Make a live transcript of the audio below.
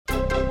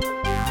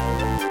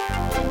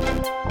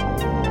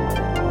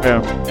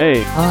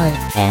I-M-A.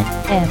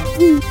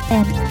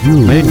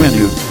 I-N-M-E-N-U. Main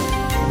menu.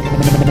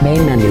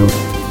 Main menu.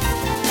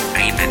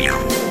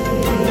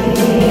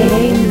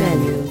 Main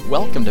menu.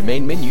 Welcome to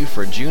Main Menu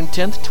for June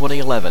 10th,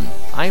 2011.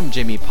 I'm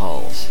Jamie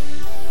Pauls.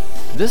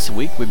 This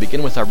week we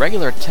begin with our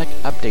regular tech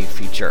update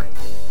feature.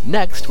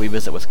 Next, we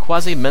visit with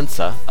Kwasi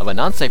Mensah of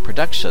Ananse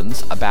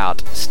Productions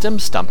about Stem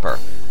Stumper,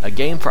 a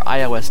game for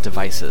iOS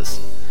devices.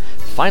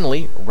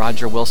 Finally,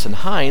 Roger Wilson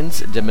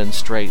Hines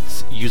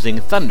demonstrates using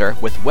Thunder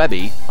with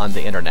Webby on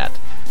the internet.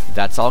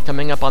 That's all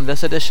coming up on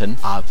this edition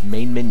of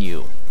Main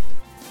Menu.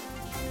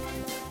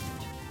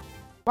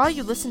 While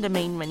you listen to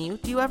Main Menu,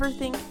 do you ever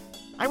think,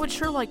 I would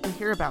sure like to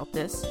hear about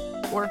this?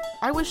 Or,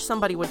 I wish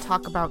somebody would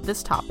talk about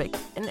this topic.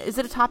 And is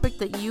it a topic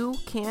that you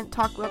can't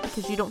talk about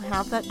because you don't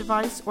have that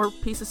device or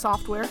piece of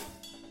software?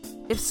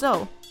 If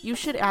so, you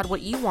should add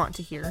what you want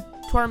to hear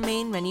to our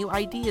Main Menu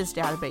Ideas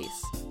database.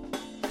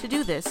 To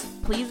do this,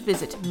 please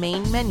visit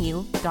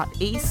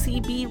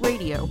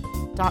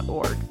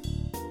mainmenu.acbradio.org.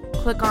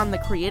 Click on the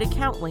Create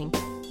Account link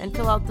and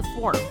fill out the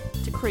form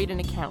to create an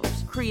account.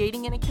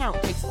 Creating an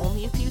account takes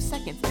only a few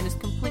seconds and is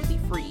completely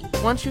free.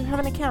 Once you have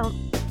an account,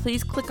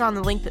 please click on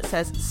the link that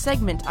says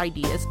Segment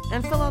Ideas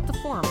and fill out the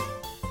form.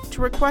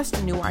 To request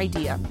a new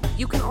idea,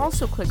 you can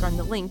also click on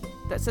the link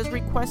that says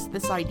Request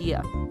this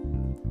idea.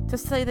 To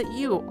say that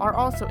you are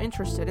also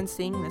interested in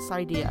seeing this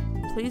idea,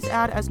 please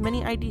add as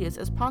many ideas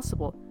as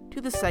possible to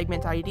the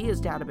Segment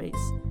Ideas database,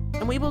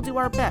 and we will do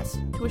our best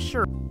to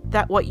assure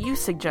that what you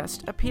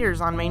suggest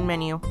appears on Main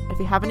Menu. If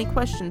you have any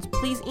questions,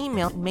 please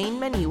email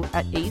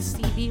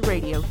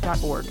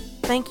mainmenu@acbradio.org.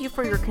 Thank you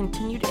for your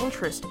continued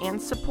interest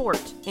and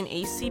support in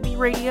ACB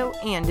Radio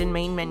and in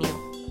Main Menu.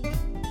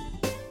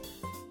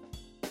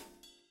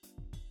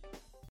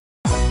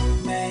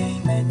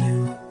 Main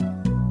menu.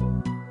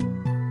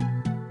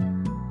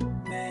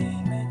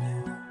 Main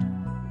menu.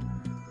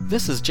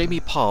 This is Jamie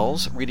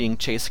Pauls reading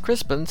Chase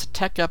Crispin's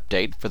Tech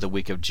Update for the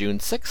week of June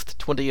 6th,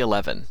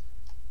 2011.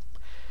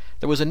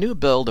 There was a new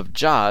build of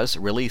JAWS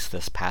released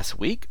this past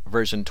week,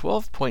 version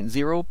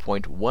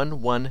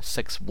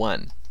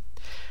 12.0.1161.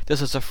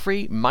 This is a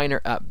free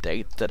minor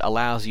update that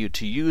allows you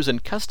to use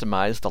and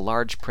customize the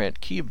large print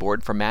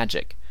keyboard for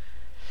Magic.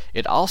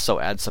 It also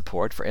adds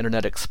support for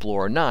Internet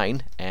Explorer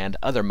 9 and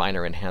other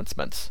minor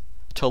enhancements.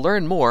 To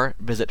learn more,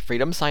 visit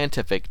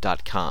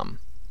freedomscientific.com.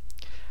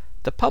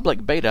 The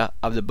public beta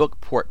of the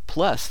Bookport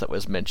Plus that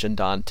was mentioned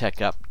on Tech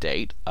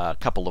Update a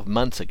couple of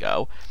months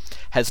ago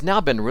has now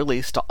been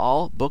released to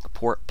all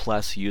Bookport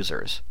Plus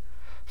users.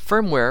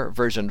 Firmware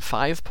version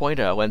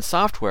 5.0 and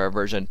software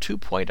version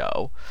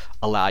 2.0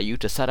 allow you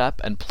to set up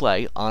and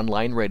play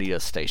online radio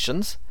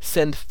stations,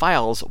 send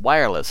files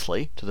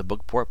wirelessly to the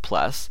Bookport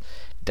Plus,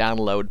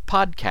 download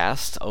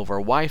podcasts over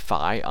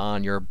Wi-Fi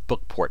on your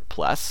Bookport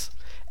Plus,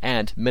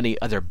 and many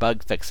other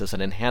bug fixes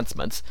and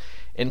enhancements,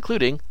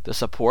 including the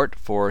support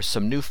for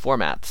some new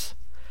formats.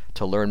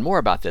 To learn more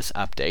about this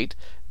update,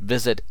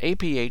 visit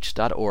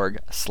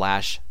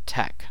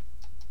aph.org/tech.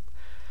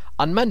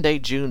 On Monday,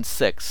 June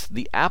 6th,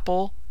 the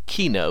Apple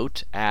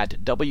keynote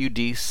at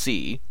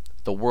WDC,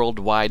 the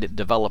Worldwide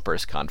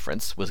Developers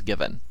Conference, was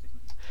given.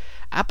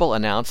 Apple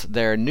announced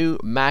their new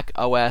Mac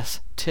OS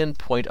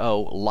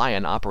 10.0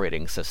 Lion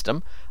operating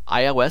system,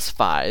 iOS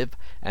 5,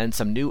 and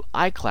some new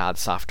iCloud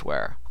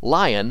software.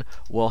 Lion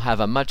will have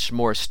a much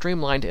more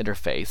streamlined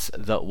interface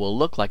that will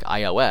look like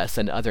iOS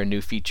and other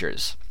new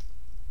features.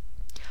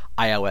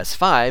 iOS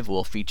 5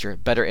 will feature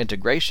better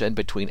integration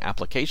between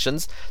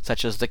applications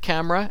such as the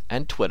camera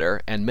and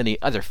Twitter and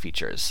many other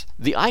features.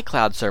 The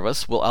iCloud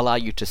service will allow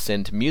you to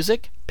send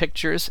music,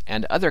 pictures,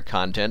 and other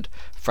content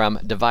from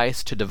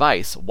device to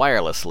device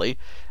wirelessly,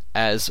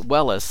 as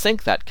well as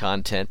sync that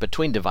content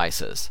between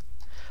devices.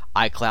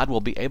 iCloud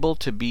will be able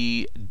to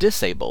be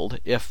disabled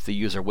if the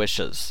user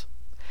wishes.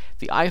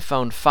 The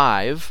iPhone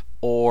 5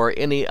 or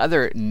any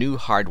other new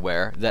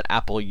hardware that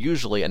Apple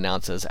usually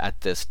announces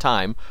at this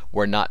time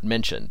were not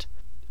mentioned.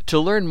 To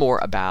learn more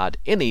about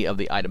any of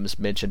the items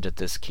mentioned at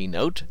this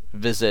keynote,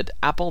 visit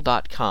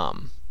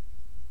apple.com.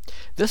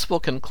 This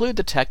will conclude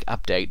the tech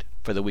update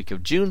for the week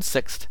of June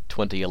 6th,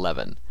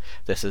 2011.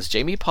 This is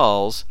Jamie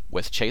Pauls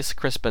with Chase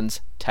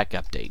Crispin's Tech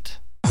Update.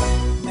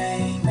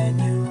 Main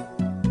menu.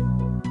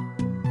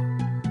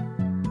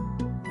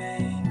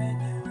 Main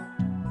menu.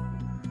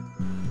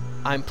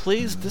 I'm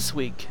pleased this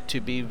week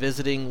to be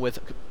visiting with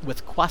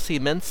Kwasi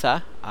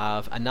Mensah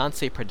of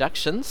Ananse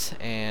Productions.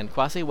 And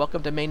Kwasi,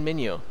 welcome to Main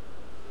Menu.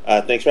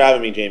 Thanks for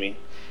having me, Jamie.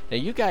 Now,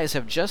 you guys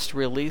have just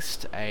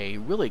released a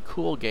really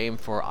cool game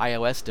for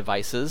iOS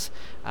devices.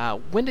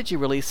 When did you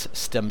release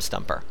Stem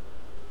Stumper?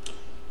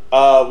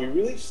 We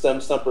released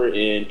Stem Stumper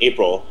in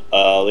April,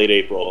 late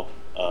April,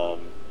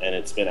 and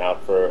it's been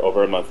out for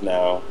over a month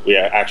now. We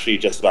are actually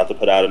just about to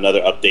put out another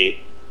update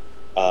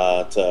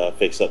to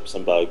fix up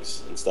some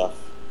bugs and stuff.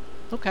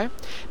 Okay.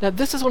 Now,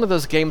 this is one of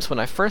those games, when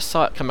I first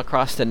saw it come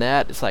across the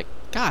net, it's like,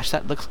 gosh,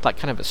 that looks like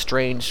kind of a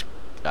strange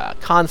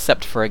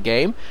concept for a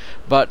game,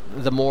 but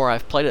the more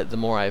I've played it, the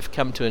more I've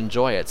come to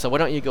enjoy it. So why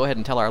don't you go ahead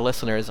and tell our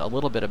listeners a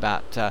little bit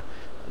about the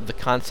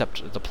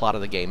concept, the plot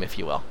of the game, if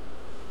you will.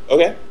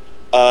 Okay.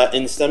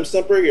 In Stem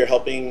Stumper, you're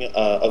helping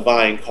a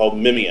vine called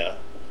Mimia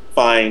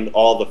find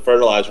all the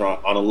fertilizer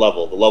on a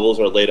level. The levels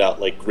are laid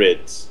out like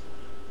grids.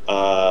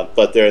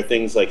 But there are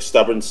things like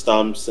stubborn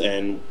stumps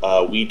and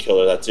weed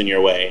killer that's in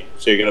your way.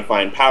 So you're going to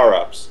find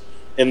power-ups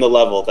in the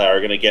level that are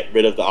going to get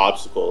rid of the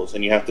obstacles,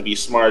 and you have to be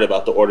smart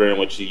about the order in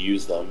which you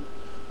use them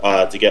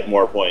to get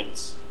more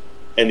points.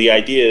 And the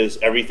idea is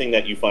everything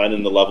that you find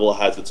in the level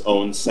has its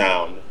own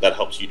sound that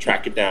helps you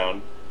track it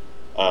down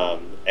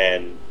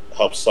and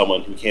helps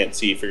someone who can't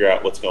see figure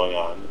out what's going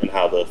on and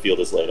how the field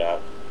is laid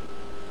out.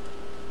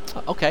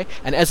 Okay,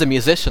 and as a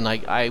musician,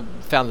 I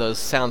found those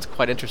sounds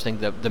quite interesting.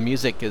 The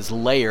music is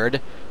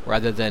layered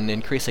rather than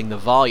increasing the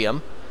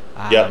volume.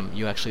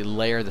 You actually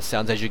layer the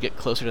sounds as you get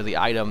closer to the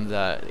item.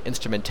 The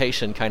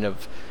instrumentation kind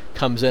of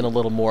comes in a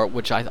little more,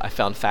 which I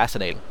found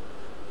fascinating.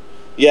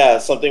 Yeah,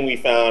 something we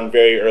found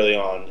very early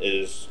on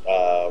is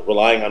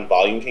relying on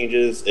volume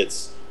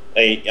changes.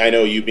 I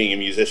know you being a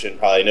musician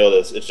probably know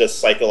this. It's just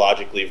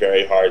psychologically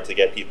very hard to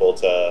get people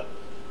to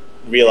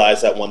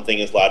realize that one thing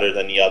is louder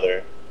than the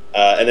other.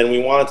 And then we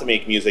wanted to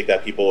make music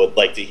that people would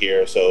like to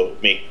hear, so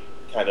make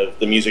kind of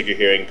the music you're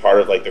hearing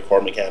part of like the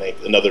core mechanic,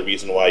 another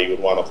reason why you would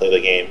want to play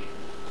the game.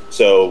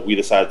 So we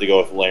decided to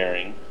go with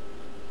layering.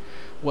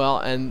 Well,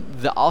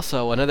 and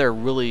also another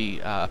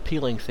really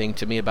appealing thing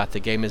to me about the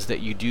game is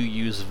that you do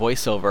use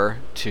voiceover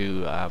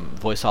to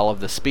voice all of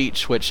the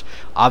speech, which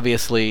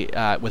obviously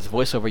with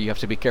voiceover you have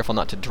to be careful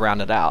not to drown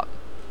it out.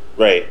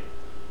 Right.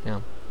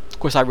 Yeah. Of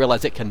course, I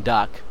realize it can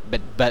duck,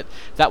 but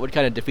that would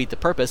kind of defeat the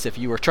purpose if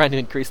you were trying to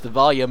increase the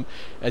volume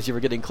as you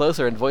were getting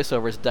closer, and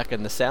voiceover is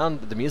ducking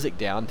the music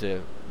down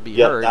to be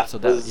heard. That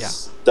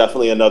was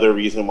definitely another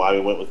reason why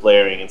we went with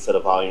layering instead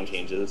of volume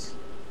changes.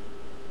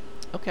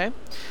 Okay,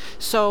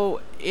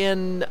 so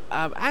in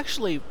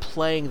actually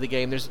playing the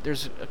game,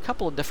 there's a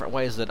couple of different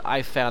ways that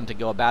I found to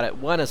go about it.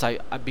 One is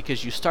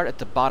because you start at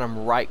the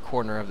bottom right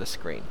corner of the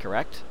screen,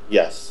 correct?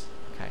 Yes.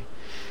 Okay,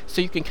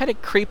 so you can kind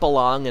of creep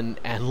along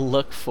and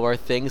look for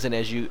things, and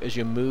as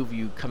you move,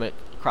 you come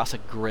across a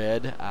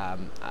grid,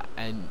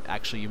 and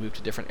actually you move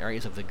to different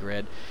areas of the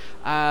grid,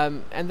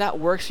 and that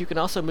works. You can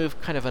also move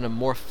kind of in a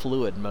more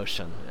fluid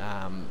motion.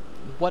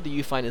 What do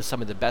you find is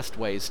some of the best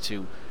ways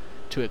to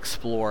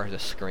explore the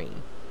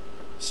screen?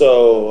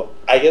 So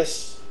I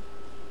guess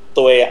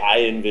the way I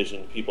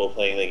envision people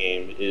playing the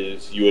game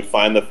is you would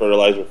find the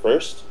fertilizer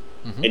first,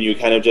 and you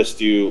kind of just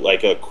do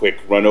like a quick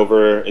run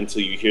over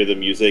until you hear the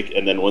music,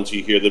 and then once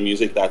you hear the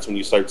music, that's when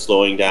you start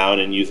slowing down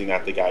and using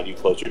that to guide you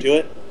closer to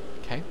it.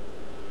 Okay.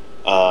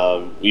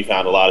 We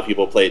found a lot of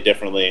people play it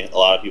differently. A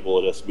lot of people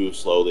will just move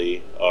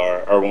slowly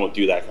or won't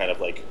do that kind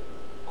of like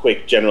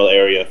quick general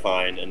area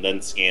find and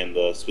then scan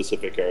the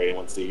specific area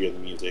once they hear the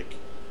music.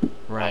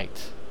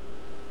 Right.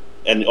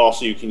 And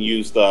also you can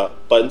use the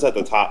buttons at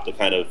the top to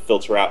kind of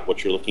filter out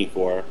what you're looking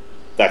for.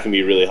 That can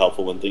be really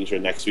helpful when things are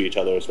next to each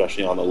other,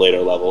 especially on the later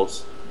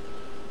levels.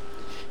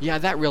 Yeah,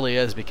 that really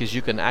is, because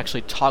you can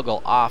actually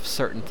toggle off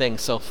certain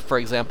things. So, for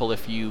example,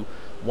 if you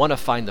want to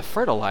find the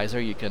fertilizer,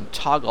 you can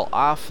toggle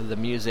off the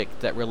music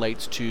that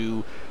relates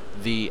to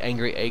the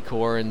angry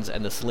acorns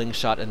and the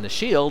slingshot and the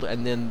shield,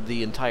 and then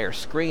the entire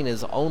screen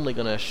is only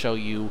going to show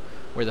you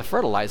where the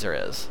fertilizer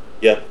is.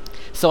 Yep.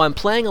 So I'm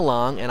playing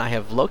along, and I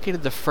have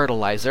located the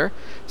fertilizer,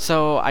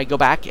 so I go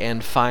back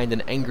and find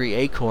an angry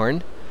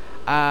acorn.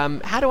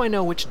 How do I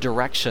know which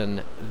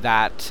direction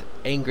that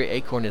angry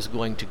acorn is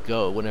going to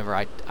go whenever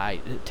I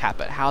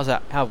tap it?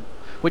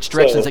 Which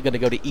direction is it going to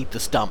go to eat the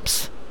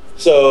stumps?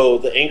 So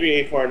the angry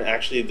acorn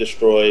actually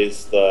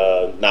destroys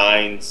the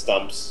 9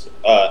 stumps,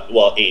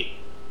 8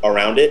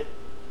 around it.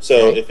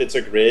 So Okay. if it's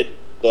a grid,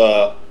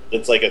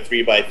 it's like a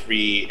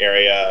 3x3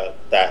 area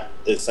that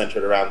is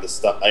centered around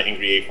the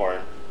angry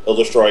acorn. It'll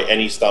destroy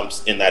any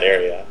stumps in that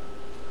area.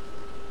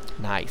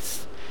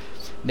 Nice.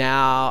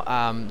 Now,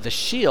 the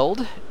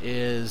shield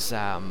is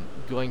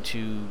going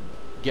to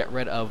get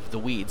rid of the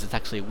weeds. It's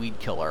actually a weed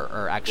killer,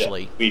 or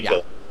actually... Weed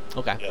killer.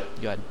 Okay, Yeah.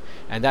 good.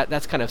 And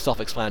that's kind of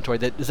self-explanatory.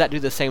 Does that do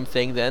the same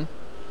thing then?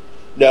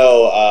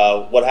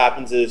 No, what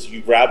happens is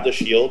you grab the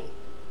shield,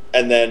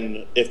 and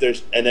then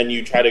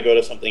you try to go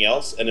to something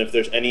else, and if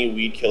there's any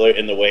weed killer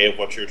in the way of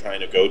what you're trying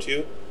to go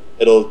to,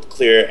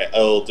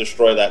 it'll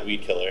destroy that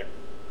weed killer.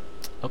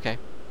 Okay.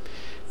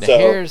 Now So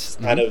here's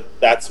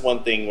that's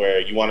one thing where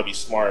you want to be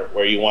smart,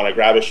 where you want to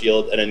grab a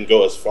shield and then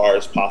go as far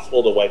as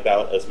possible to wipe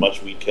out as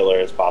much weed killer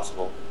as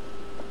possible.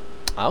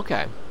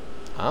 Okay,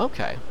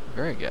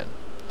 very good.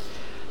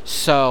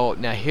 So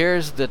now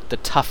here's the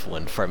tough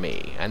one for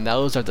me, and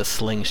those are the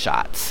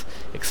slingshots.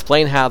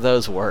 Explain how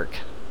those work.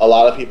 A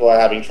lot of people are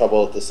having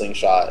trouble with the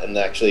slingshot, and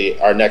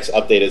actually our next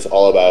update is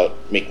all about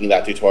making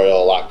that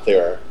tutorial a lot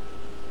clearer.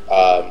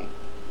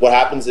 What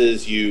happens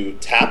is you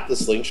tap the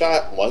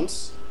slingshot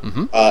once,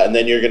 and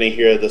then you're going to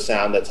hear the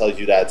sound that tells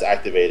you that it's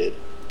activated.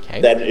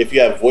 Okay. Then if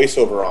you have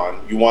voiceover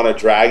on, you want to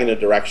drag in a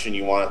direction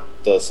you want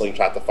the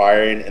slingshot to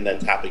fire in, and then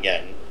tap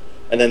again.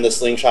 And then the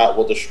slingshot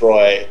will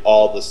destroy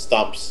all the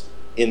stumps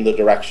in the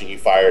direction you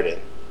fired in.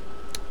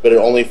 But it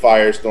only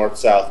fires north,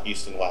 south,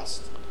 east, and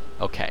west.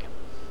 Okay.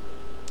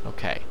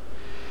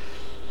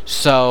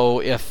 So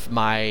if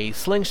my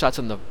slingshot's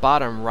in the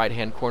bottom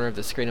right-hand corner of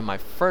the screen and my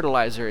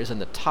fertilizer is in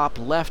the top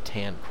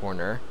left-hand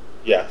corner,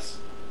 Yes.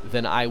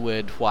 then I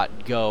would,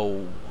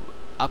 go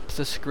up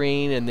the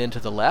screen and then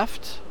to the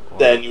left? Or-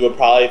 Then you would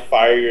probably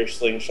fire your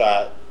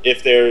slingshot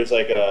if there's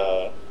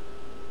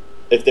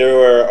if there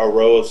were a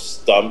row of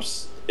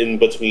stumps in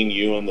between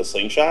you and the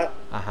slingshot.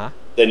 Uh-huh.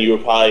 Then you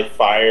would probably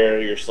fire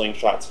your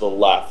slingshot to the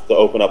left to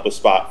open up a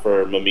spot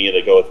for Mamiya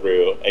to go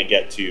through and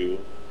get to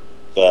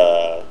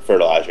the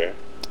fertilizer.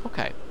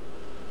 Okay.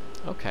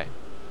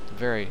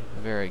 Very,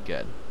 very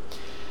good.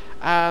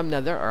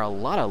 Now there are a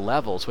lot of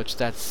levels, which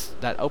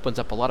that opens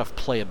up a lot of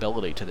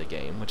playability to the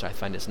game, which I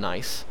find is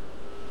nice.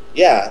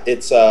 Yeah,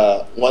 it's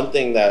one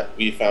thing that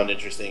we found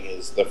interesting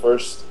is the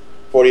first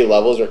 40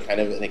 levels are kind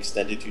of an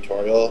extended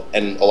tutorial,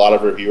 and a lot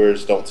of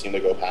reviewers don't seem to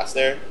go past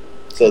there.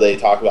 So they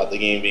talk about the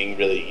game being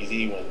really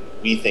easy when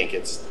we think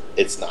it's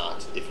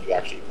not, if you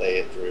actually play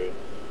it through.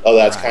 Oh,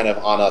 that's Right. kind of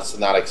on us to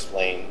not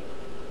explain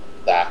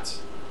that.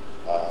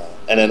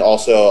 And then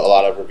also a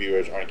lot of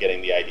reviewers aren't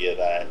getting the idea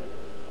that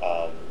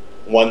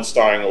one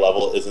starring a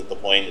level isn't the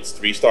point, it's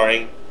 3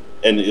 starring.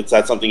 And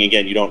that's something,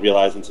 again, you don't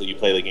realize until you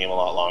play the game a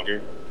lot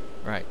longer.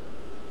 Right.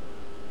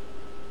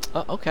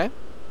 Oh, okay.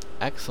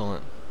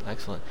 Excellent.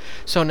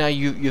 So now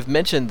you've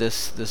mentioned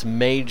this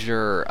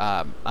major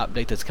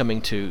update that's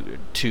coming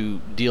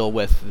to deal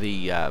with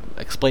the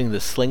explaining the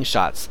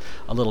slingshots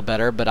a little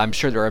better, but I'm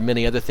sure there are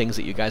many other things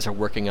that you guys are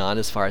working on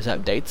as far as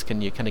updates.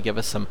 Can you kind of give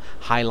us some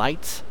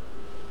highlights?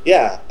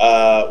 Yeah,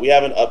 we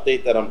have an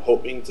update that I'm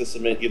hoping to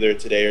submit either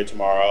today or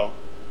tomorrow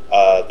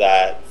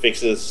that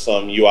fixes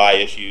some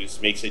UI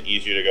issues, makes it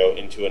easier to go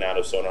into and out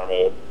of sonar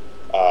mode,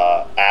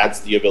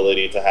 adds the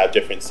ability to have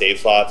different save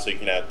slots so you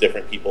can have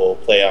different people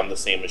play on the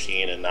same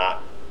machine and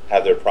not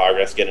have their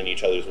progress get in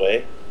each other's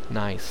way.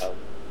 Nice.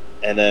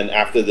 And then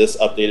after this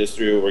update is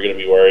through, we're going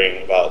to be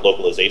worrying about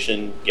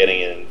localization,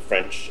 getting in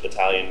French,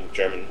 Italian,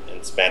 German,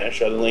 and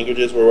Spanish are the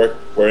languages we're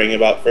worrying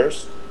about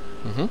first.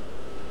 Mm-hmm.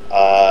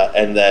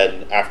 And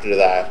then after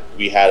that,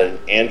 we had an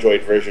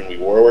Android version we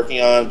were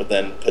working on, but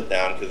then put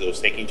down because it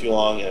was taking too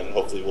long, and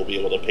hopefully we'll be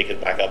able to pick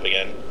it back up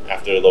again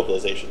after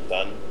localization is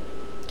done.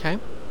 Okay.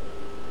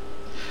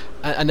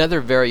 Another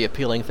very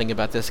appealing thing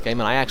about this game,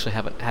 and I actually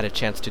haven't had a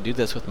chance to do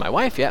this with my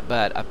wife yet,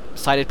 but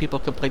sighted people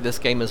can play this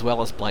game as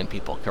well as blind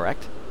people,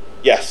 correct?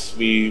 Yes,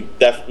 we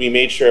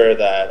made sure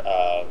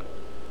that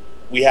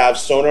we have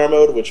sonar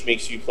mode, which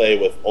makes you play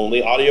with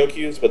only audio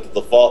cues, but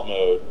the default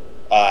mode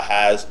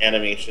has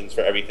animations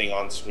for everything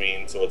on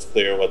screen, so it's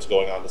clear what's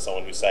going on to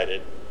someone who's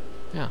sighted.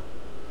 Yeah.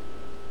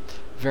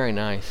 Very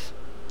nice.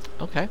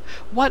 Okay.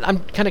 I'm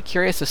kind of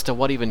curious as to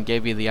what even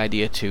gave you the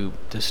idea to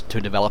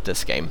develop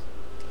this game.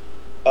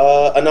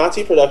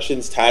 Anansi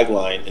Productions'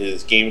 tagline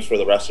is "Games for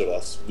the rest of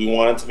us." We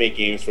wanted to make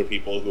games for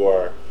people who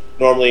are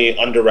normally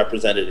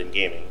underrepresented in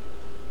gaming,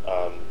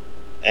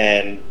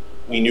 and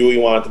we knew we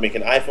wanted to make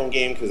an iPhone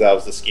game because that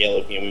was the scale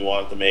of game we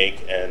wanted to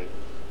make, and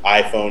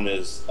iPhone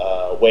is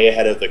way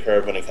ahead of the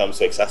curve when it comes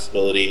to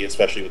accessibility,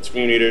 especially with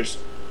screen readers.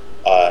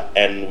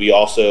 And we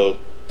also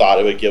thought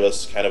it would give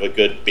us kind of a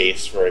good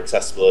base for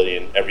accessibility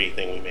in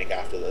everything we make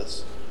after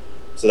this.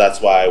 So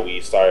that's why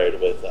we started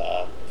with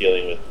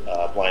dealing with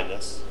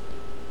blindness.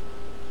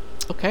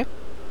 Okay.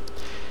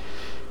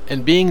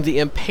 And being the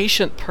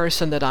impatient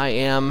person that I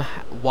am,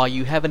 while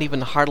you haven't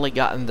even hardly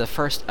gotten the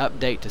first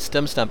update to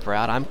StemStumper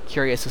out, I'm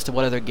curious as to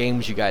what other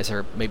games you guys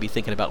are maybe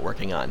thinking about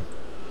working on.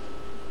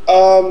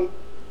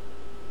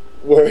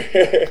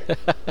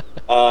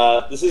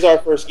 This is our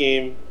first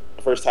game,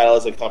 first title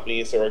as a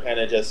company, so we're kind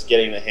of just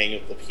getting the hang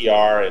of the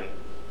PR and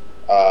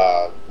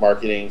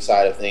marketing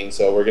side of things,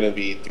 so we're going to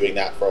be doing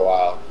that for a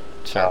while.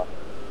 Sure.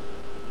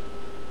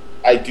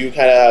 I do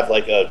kind of have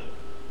like a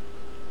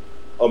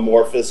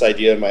amorphous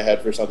idea in my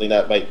head for something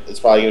that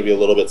it's probably going to be a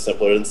little bit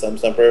simpler than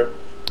StemStumper.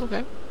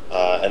 Okay.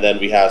 And then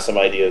we have some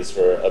ideas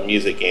for a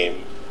music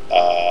game,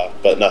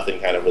 but nothing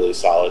kind of really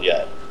solid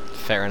yet.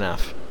 Fair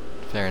enough.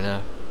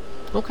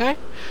 Okay.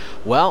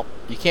 Well,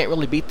 you can't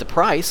really beat the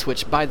price,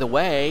 which, by the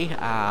way,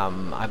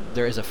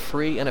 there is a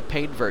free and a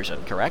paid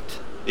version, correct?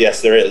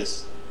 Yes, there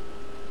is.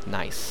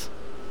 Nice.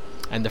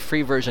 And the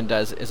free version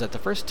is it the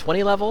first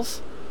 20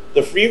 levels?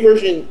 The free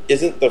version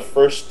isn't the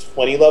first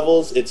 20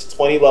 levels. It's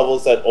 20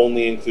 levels that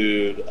only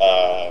include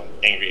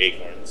Angry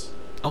Acorns.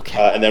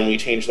 Okay. And then we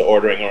changed the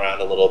ordering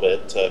around a little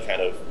bit to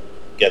kind of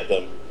give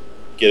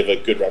a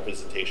good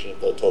representation of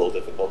the total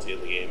difficulty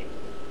of the game.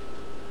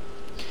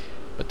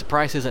 But the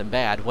price isn't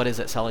bad. What is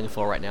it selling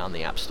for right now in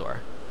the App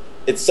Store?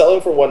 It's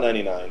selling for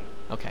 $1.99.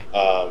 Okay.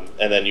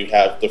 And then you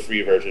have the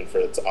free version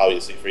it's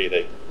obviously free.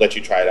 They let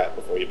you try it out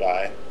before you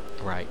buy.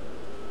 Right.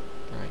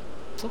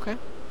 Okay.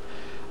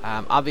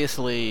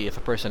 Obviously, if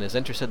a person is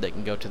interested, they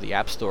can go to the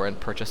App Store and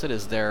purchase it.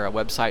 Is there a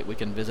website we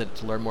can visit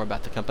to learn more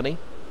about the company?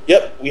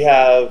 Yep, we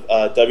have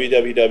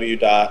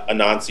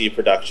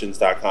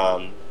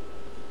www.anansiproductions.com.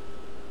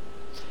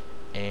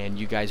 And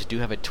you guys do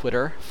have a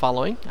Twitter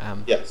following?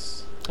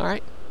 Yes. All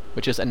right.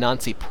 Which is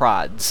Anansi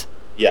Prods,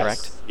 Yes.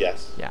 correct?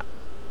 Yes. Yeah.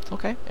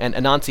 Okay. And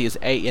Anansi is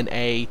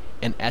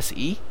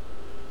A-N-A-N-S-E?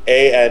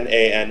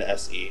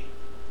 ANANSE.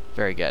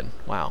 Very good.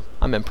 Wow.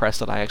 I'm impressed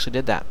that I actually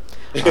did that.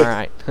 All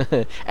right.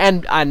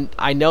 And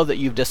I know that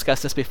you've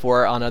discussed this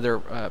before on other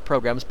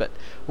programs, but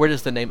where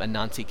does the name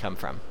Anansi come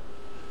from?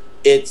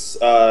 It's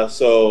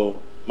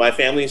so my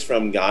family's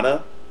from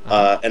Ghana,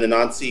 and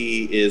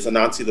Anansi is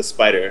Anansi the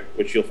spider,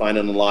 which you'll find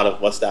in a lot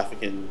of West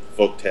African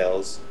folk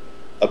tales.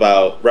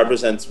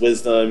 Represents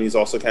wisdom. He's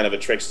also kind of a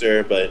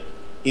trickster, but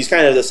he's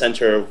kind of the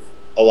center of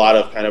a lot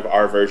of kind of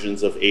our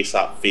versions of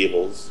Aesop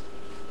fables.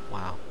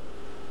 Wow.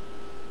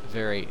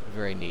 Very,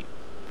 very neat.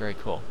 Very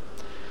cool.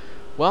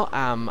 Well,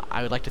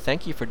 I would like to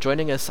thank you for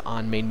joining us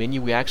on Main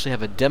Menu. We actually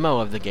have a demo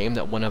of the game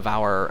that one of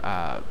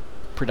our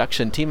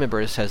production team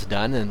members has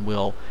done, and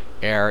will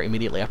air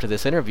immediately after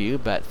this interview.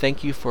 But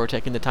thank you for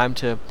taking the time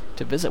to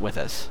visit with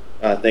us.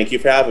 Thank you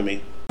for having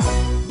me.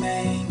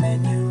 Main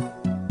menu.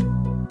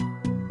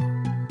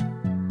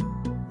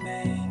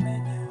 Main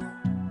menu.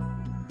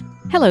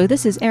 Hello,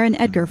 this is Erin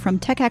Edgar from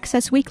Tech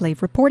Access Weekly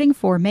reporting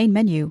for Main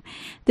Menu.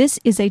 This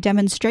is a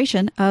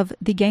demonstration of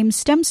the game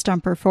STEM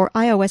Stumper for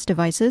iOS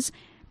devices,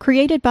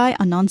 created by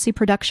Anansi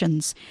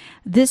Productions.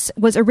 This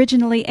was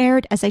originally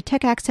aired as a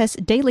Tech Access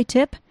daily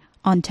tip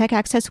on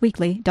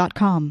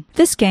techaccessweekly.com.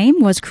 This game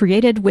was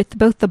created with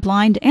both the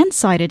blind and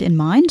sighted in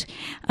mind.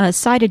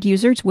 Sighted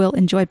users will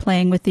enjoy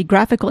playing with the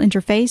graphical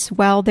interface,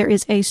 while there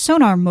is a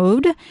sonar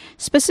mode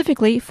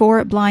specifically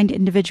for blind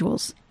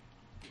individuals.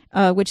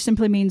 Which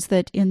simply means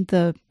that in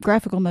the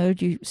graphical mode,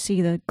 you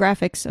see the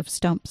graphics of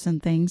stumps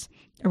and things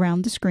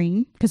around the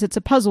screen, because it's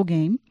a puzzle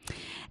game.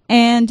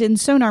 And in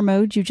sonar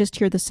mode, you just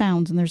hear the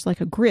sounds, and there's like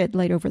a grid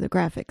laid over the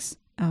graphics.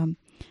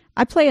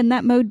 I play in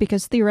that mode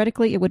because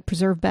theoretically it would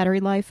preserve battery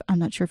life. I'm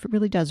not sure if it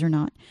really does or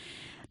not.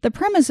 The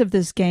premise of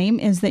this game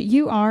is that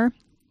you are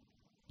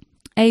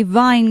a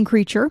vine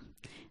creature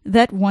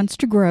that wants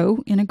to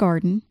grow in a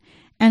garden,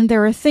 and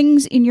there are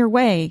things in your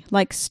way,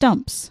 like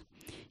stumps.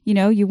 You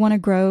know, you want to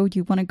grow,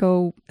 you want to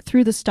go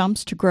through the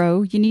stumps to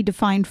grow. You need to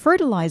find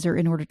fertilizer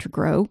in order to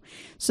grow.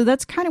 So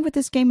that's kind of what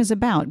this game is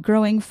about,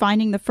 growing,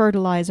 finding the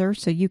fertilizer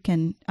so you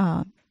can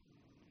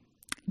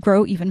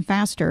grow even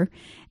faster.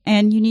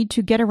 And you need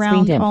to get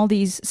around all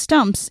these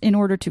stumps in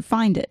order to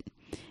find it.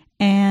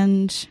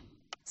 And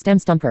STEM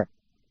Stumper.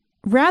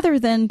 Rather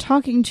than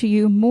talking to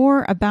you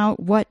more about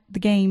what the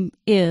game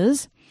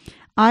is,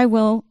 I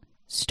will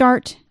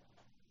start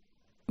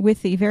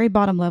with the very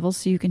bottom level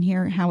so you can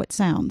hear how it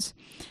sounds.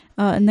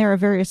 And there are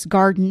various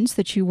gardens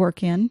that you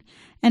work in,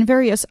 and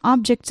various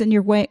objects in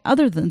your way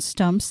other than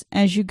stumps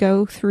as you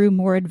go through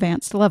more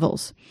advanced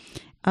levels.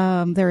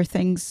 There are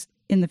things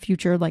in the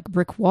future like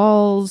brick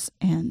walls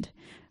and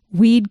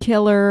weed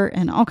killer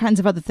and all kinds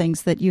of other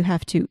things that you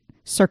have to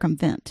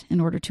circumvent in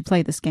order to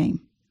play this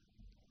game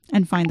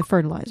and find the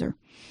fertilizer.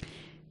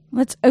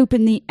 Let's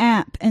open the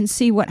app and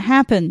see what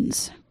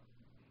happens.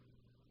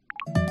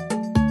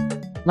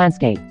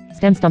 Landscape.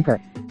 STEM Stumper.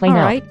 Play now.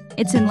 All right,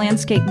 it's in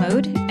landscape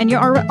mode, and you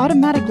are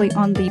automatically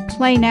on the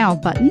Play Now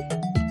button.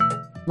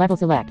 Level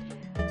select.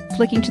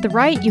 Flicking to the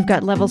right, you've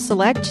got level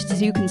select, so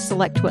you can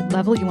select what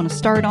level you want to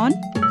start on.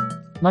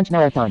 Munch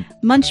Marathon.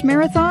 Munch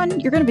Marathon,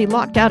 you're going to be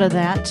locked out of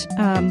that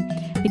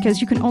because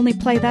you can only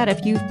play that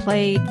if you've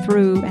played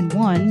through and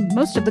won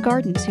most of the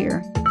gardens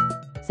here.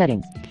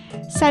 Settings.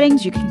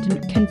 Settings, you can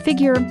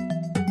configure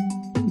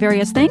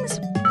various things.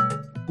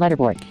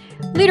 Letterboard.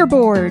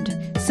 Leaderboard.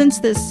 Since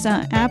this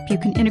app, you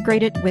can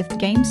integrate it with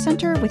Game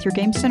Center. With your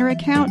Game Center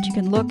account, you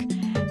can look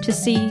to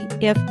see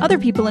if other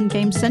people in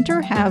Game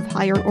Center have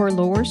higher or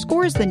lower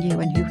scores than you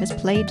and who has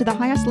played to the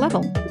highest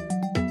level.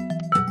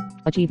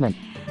 Achievement.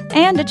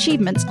 And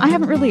achievements. I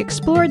haven't really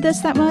explored this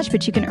that much,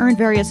 but you can earn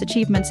various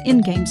achievements in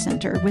Game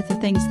Center with the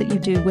things that you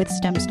do with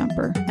STEM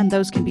Stumper, and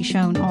those can be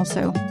shown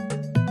also.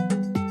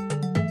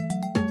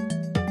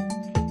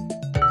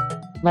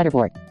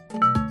 Letterboard.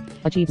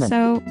 Achievement.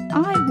 So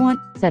I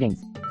want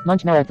Settings.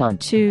 Munch Marathon.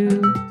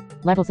 to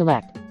Level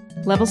select.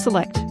 level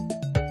select.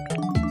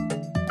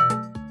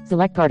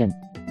 Select garden.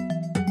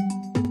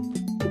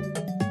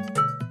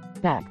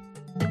 Back.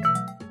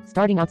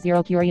 Starting out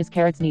 0 curious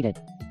carrots needed.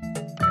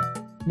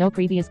 No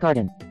previous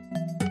garden.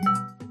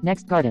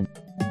 Next garden.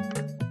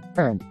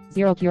 Earned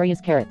 0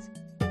 curious carrots.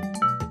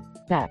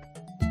 Back.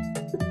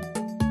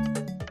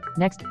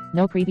 Next,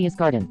 no previous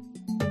garden.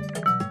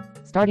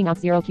 Starting out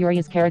 0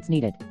 curious carrots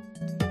needed.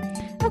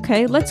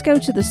 Okay, let's go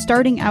to the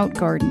starting out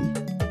garden.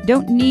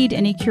 Don't need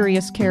any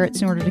curious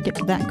carrots in order to get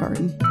to that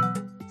garden.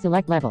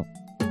 Select level.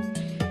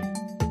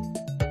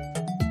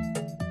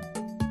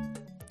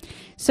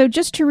 So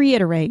just to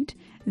reiterate,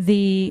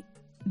 the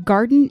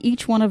garden,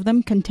 each one of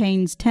them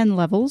contains 10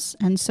 levels,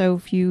 and so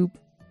if you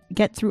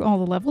get through all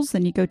the levels,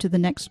 then you go to the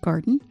next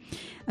garden.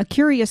 A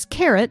curious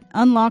carrot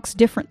unlocks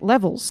different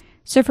levels.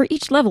 So for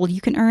each level, you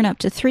can earn up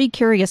to 3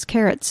 curious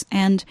carrots,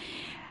 and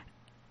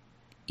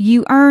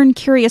you earn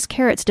curious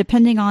carrots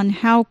depending on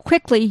how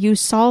quickly you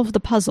solve the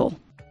puzzle.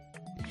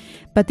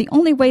 But the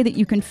only way that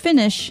you can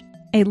finish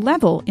a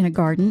level in a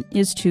garden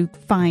is to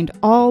find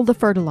all the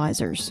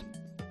fertilizers.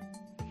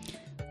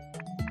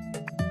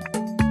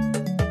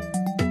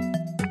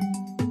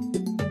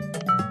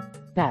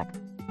 Back.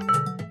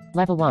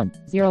 Level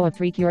 1. 0 of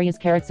 3 curious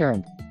carrots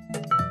earned.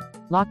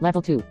 Lock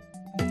level 2.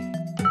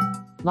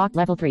 Lock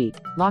level 3.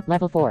 Lock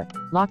level 4.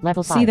 Lock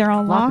level 5. See, they're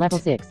all Lock locked? level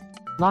 6.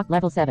 Lock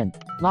level 7.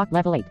 Lock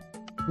level 8.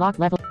 Lock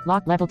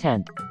level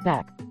 10.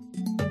 Back.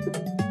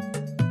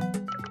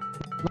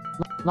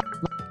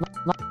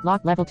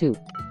 Lock level 2.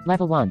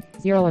 Level 1.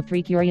 0 of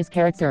 3 curious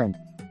carrots earned.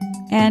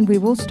 And we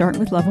will start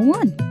with level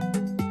 1.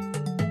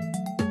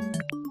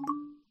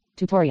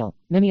 Tutorial.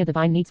 Mimia the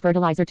vine needs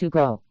fertilizer to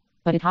grow.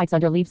 But it hides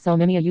under leaves, so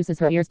Mimia uses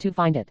her ears to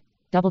find it.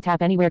 Double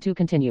tap anywhere to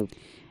continue.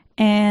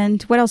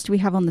 And what else do we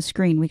have on the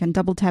screen? We can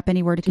double tap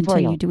anywhere to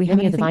Tutorial. continue. Do we have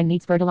Mimia the vine anything?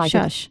 needs fertilizer.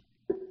 Shush.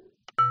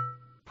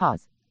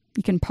 Pause.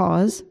 You can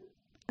pause.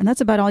 And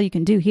that's about all you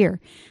can do here.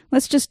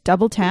 Let's just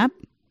double tap.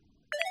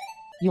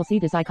 You'll see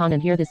this icon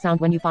and hear this sound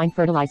when you find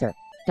fertilizer.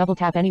 Double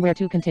tap anywhere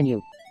to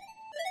continue.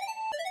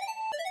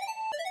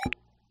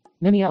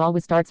 Mimia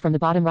always starts from the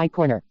bottom right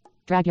corner.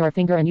 Drag your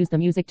finger and use the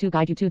music to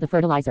guide you to the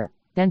fertilizer.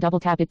 Then double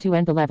tap it to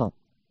end the level.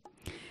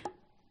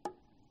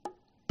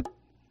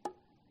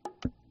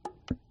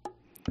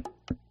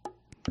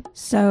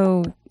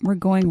 So we're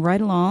going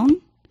right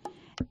along.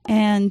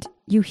 And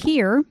you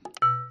hear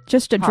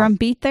just a Pause. drum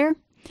beat there.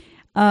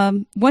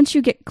 Once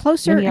you get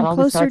closer Mimia and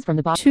always closer starts from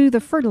the to the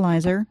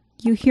fertilizer,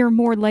 you hear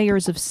more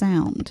layers of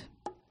sound.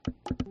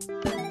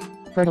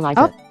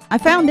 Fertilizer. Oh, I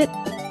found it.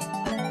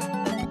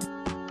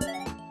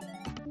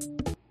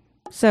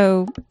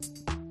 So,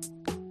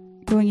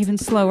 going even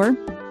slower.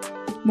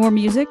 More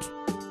music.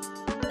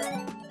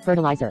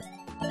 Fertilizer.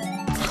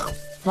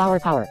 Flower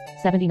power.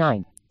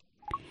 79.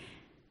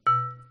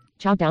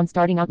 Chow down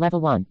starting out level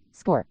 1.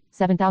 Score.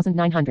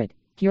 7,900.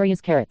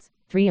 Curious carrots.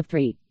 3 of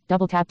 3.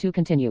 Double tap to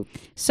continue.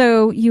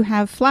 So you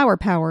have flower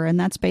power, and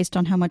that's based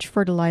on how much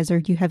fertilizer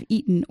you have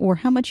eaten or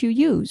how much you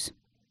use.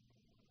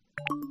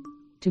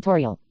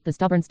 Tutorial. The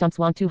stubborn stumps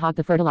want to hog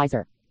the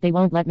fertilizer. They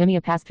won't let Mimia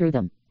pass through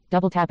them.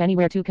 Double tap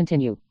anywhere to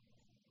continue.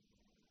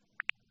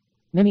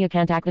 Mimia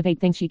can't activate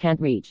things she can't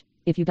reach.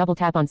 If you double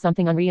tap on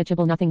something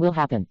unreachable, nothing will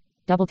happen.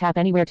 Double tap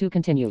anywhere to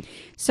continue.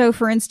 So,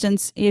 for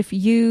instance, if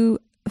you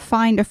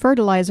find a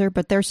fertilizer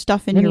but there's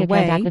stuff in Mimia your way,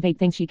 can't activate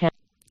things she can't.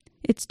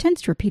 it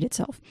tends to repeat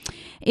itself.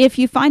 If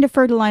you find a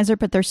fertilizer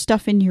but there's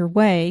stuff in your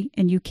way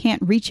and you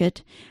can't reach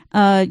it,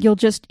 you'll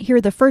just hear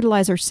the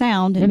fertilizer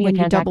sound, and Mimia when you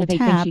can't double activate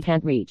things tap, she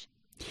can't reach.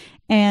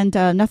 and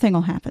nothing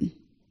will happen.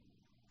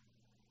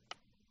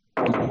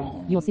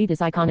 You'll see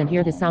this icon and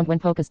hear this sound when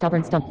poke a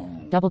stubborn stump.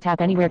 Double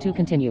tap anywhere to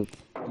continue.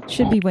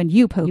 Should be when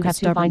you poke You a have to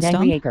stubborn find stump.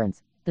 angry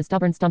acorns. The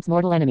stubborn stump's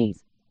mortal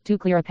enemies. To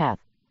clear a path.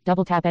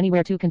 Double tap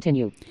anywhere to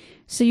continue.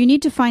 So you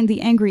need to find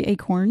the angry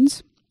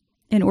acorns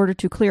in order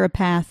to clear a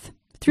path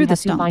through You the have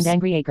to stumps. find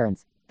angry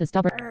acorns. The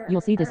stubborn. You'll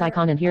see this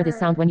icon and hear this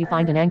sound when you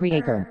find an angry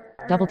acorn.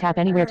 Double tap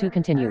anywhere to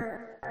continue.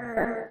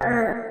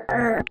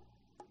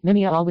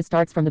 Mimia always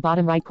starts from the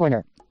bottom right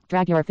corner.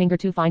 Drag your finger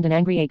to find an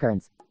angry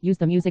acorns. Use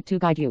the music to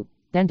guide you.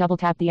 Then double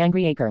tap the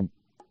angry acorn.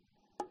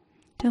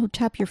 Double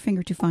tap your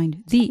finger to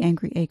find the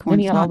angry acorn.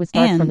 Mimia not always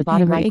starts an from the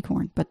bottom angry right.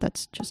 acorn, but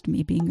that's just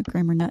me being a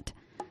grammar nut.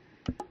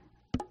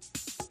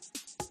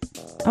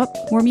 Oh,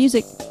 more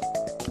music.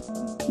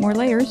 More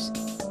layers.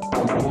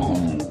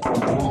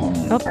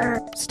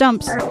 Oh,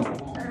 stumps.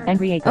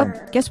 Angry Oh, acorn.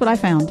 guess what I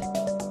found?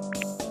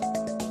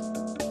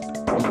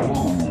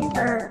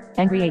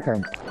 Angry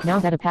acorn. Now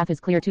that a path is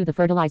clear to the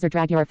fertilizer,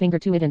 drag your finger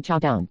to it and chow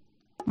down.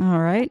 All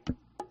right.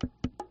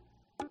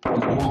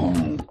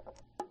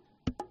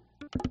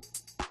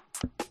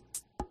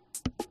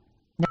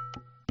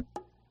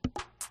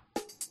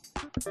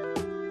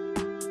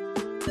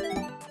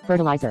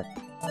 Fertilizer.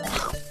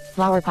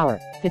 Flower power.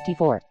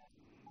 54.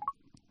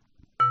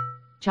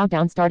 Chow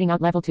down starting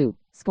out level 2.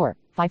 Score.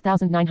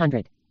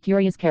 5,900.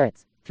 Curious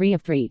carrots. 3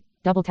 of 3.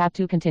 Double tap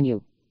to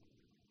continue.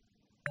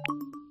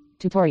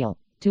 Tutorial.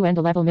 To end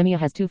a level, Mimia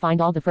has to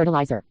find all the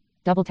fertilizer.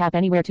 Double tap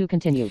anywhere to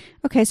continue.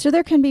 Okay, so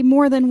there can be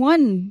more than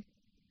one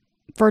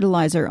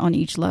fertilizer on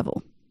each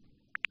level.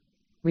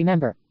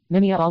 Remember,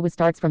 Mimia always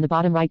starts from the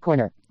bottom right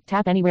corner.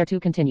 Tap anywhere to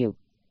continue.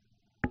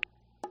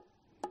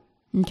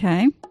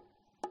 Okay.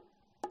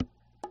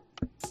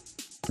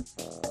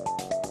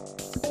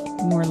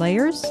 More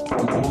layers.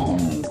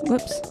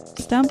 Whoops.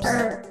 Stumps.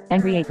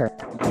 Angry acorn.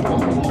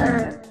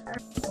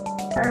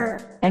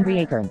 Angry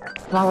acorn.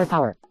 Flower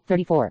power.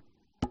 34.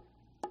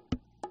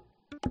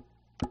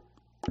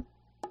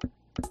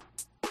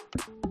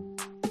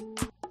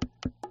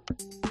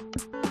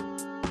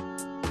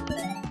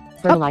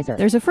 Fertilizer.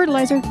 There's a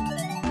fertilizer.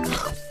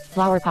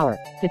 Flower power.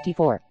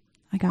 54.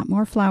 I got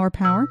more flower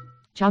power.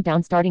 Chow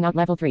down starting out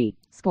level 3.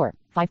 Score.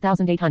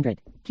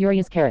 5,800.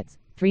 Curious carrots.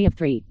 3 of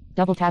 3.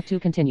 Double tap to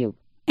continue.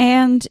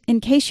 And in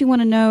case you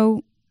want to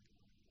know,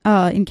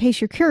 in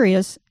case you're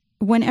curious,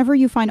 whenever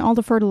you find all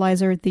the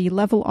fertilizer, the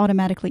level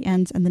automatically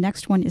ends and the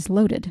next one is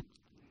loaded.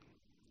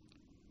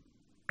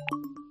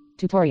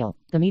 Tutorial.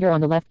 The meter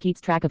on the left keeps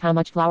track of how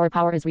much flower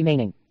power is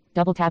remaining.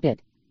 Double tap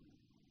it.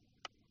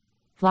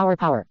 Flower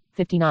power.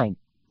 59.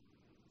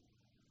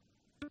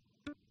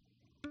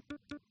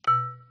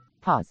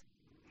 Pause.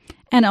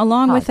 And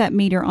along Pause. with that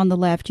meter on the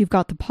left, you've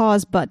got the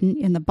pause button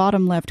in the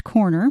bottom left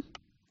corner.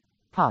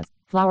 Pause.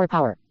 Flower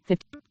power.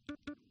 50.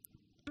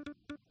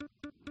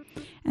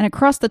 And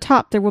across the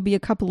top, there will be a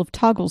couple of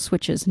toggle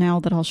switches now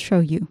that I'll show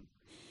you.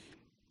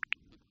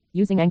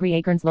 Using angry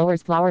acorns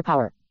lowers flower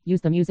power.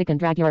 Use the music and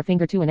drag your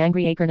finger to an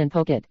angry acorn and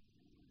poke it.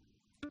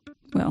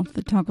 Well,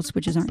 the toggle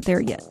switches aren't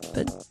there yet,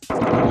 but...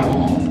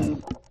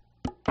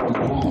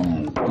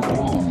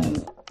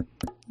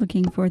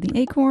 Looking for the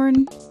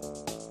acorn.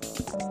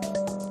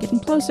 Getting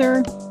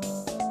closer.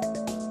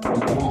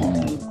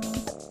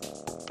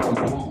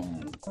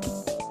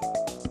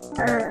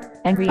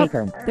 Angry Oh,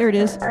 acorn. there it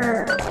is.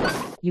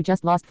 You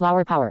just lost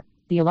flower power.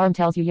 The alarm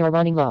tells you you're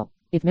running low.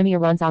 If Mimir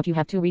runs out, you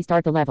have to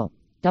restart the level.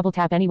 Double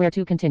tap anywhere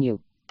to continue.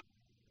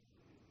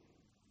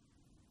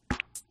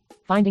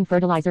 Finding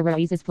fertilizer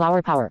raises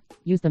flower power.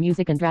 Use the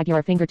music and drag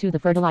your finger to the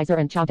fertilizer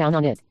and chow down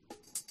on it.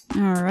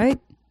 All right.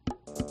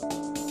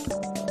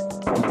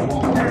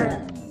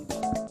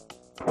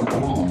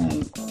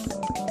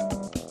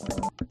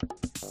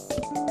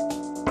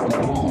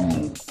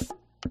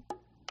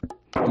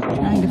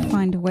 Trying to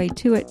find a way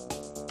to it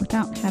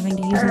without having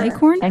to use an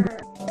acorn. I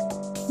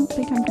don't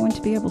think I'm going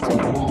to be able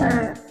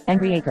to.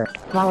 Angry acorn.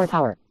 Flower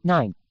power.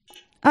 9.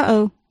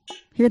 Uh-oh.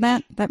 Hear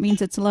that? That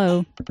means it's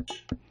low.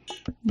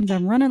 Means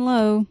I'm running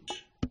low.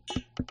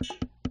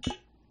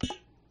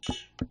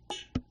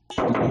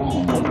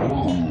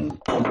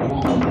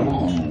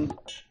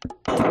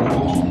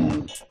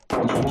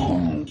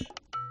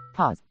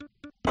 Pause.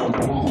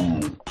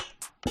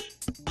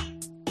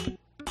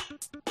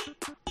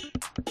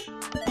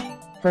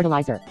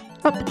 Fertilizer.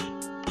 Up.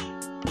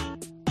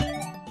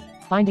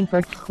 Finding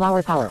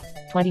flower power.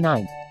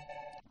 29.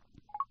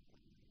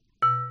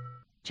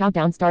 Chow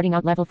down starting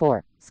out level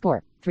 4.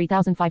 Score.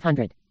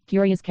 3,500.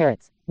 Curious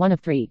carrots. 1 of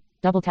 3.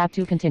 Double tap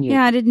to continue.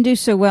 Yeah, I didn't do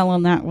so well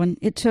on that one.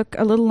 It took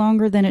a little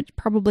longer than it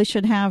probably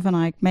should have, and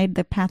I made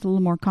the path a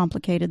little more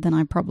complicated than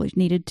I probably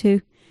needed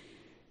to.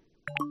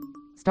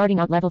 Starting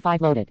out level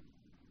 5 loaded.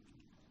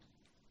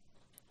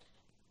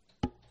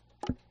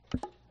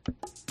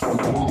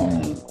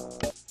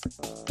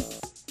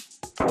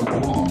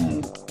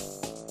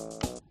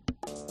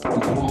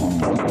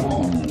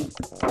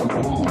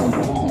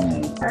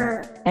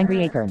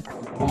 Angry acorn.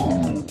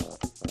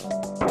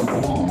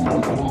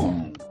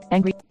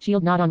 Angry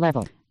shield not on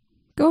level.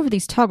 Go over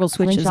these toggle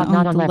switches Slingshot on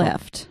not the on level.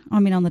 left. I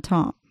mean on the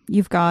top.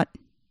 You've got...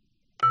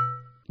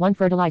 1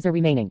 fertilizer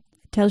remaining.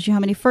 It tells you how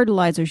many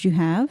fertilizers you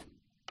have.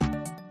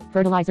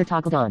 Fertilizer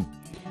toggled on.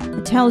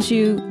 It tells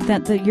you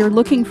that you're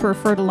looking for a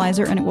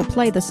fertilizer and it will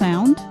play the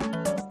sound.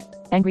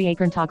 Angry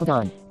acorn toggled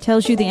on. It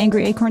tells you the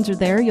angry acorns are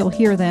there. You'll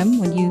hear them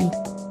when you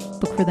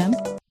look for them.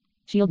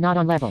 Shield not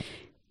on level.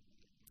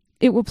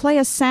 It will play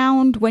a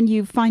sound when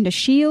you find a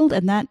shield,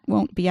 and that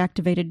won't be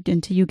activated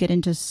until you get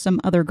into some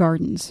other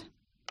gardens.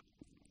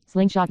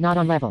 Slingshot not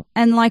on level.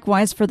 And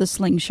likewise for the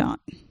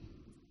slingshot.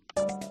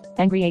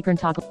 Angry acorn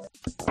toggle.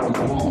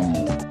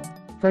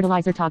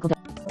 Fertilizer toggled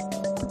on.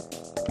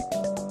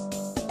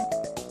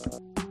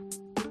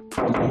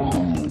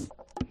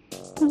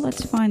 Well,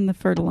 let's find the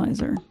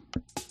fertilizer.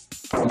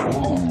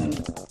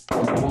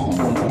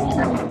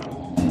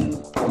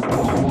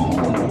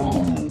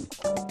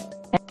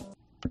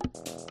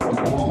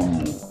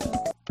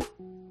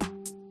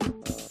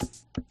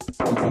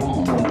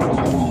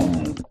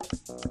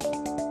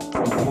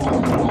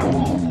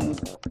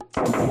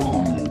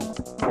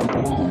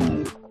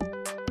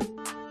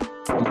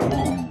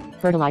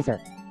 Fertilizer.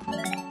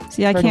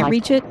 See, I can't Fertilizer.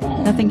 reach it.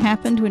 Nothing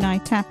happened when I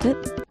tapped it.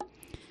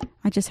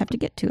 I just have to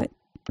get to it.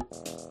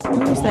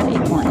 Where's that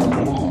acorn?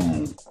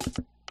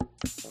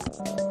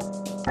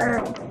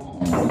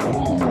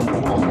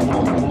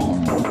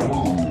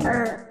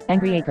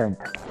 Angry acorn.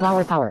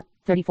 Flower power.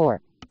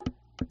 34.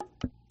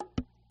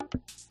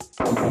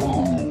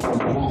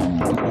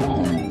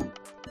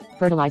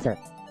 Fertilizer.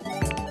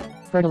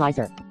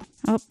 Fertilizer.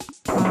 Oh,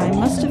 I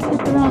must have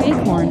hit the wrong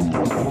acorn.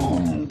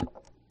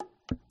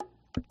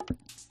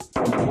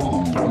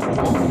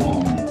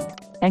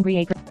 Angry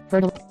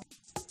acorn.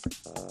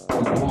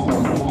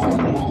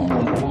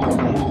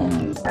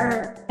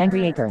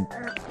 Angry acorn.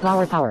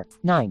 Flower power.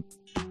 9.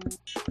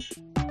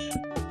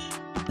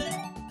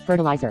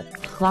 Fertilizer.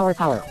 Flower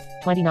power.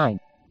 29.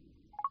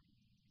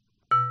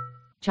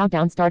 Chow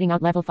down starting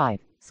out level 5.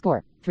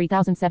 Score.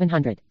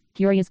 3,700.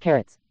 Curious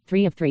carrots.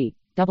 3 of 3.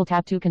 Double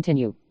tap to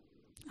continue.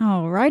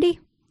 Alrighty.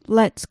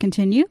 Let's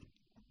continue.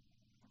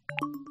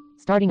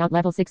 Starting out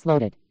level 6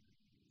 loaded.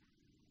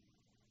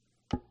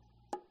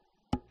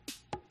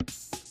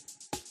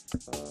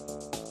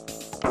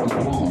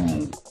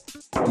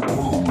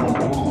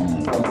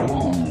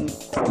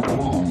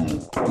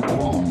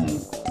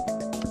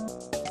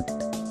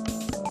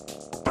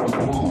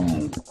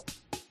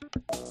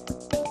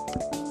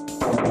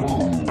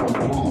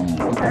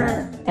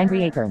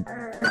 Angry acorn.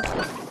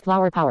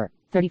 Flower power.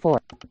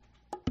 34.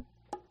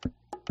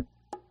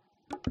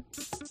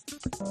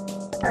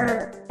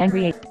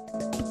 Angry acorn.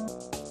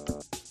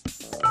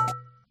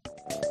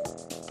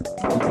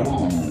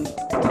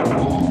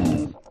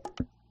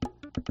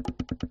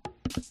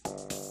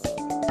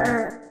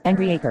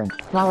 Angry acorn.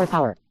 Flower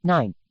power.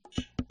 9.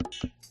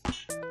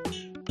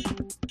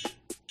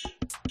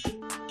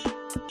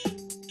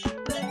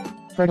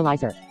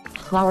 Fertilizer.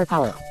 Flower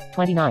power.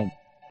 29.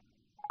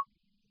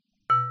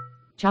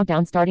 Chow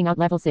down starting out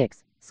level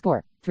 6.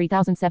 Score.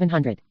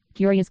 3,700.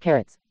 Curious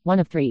carrots. 1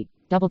 of 3.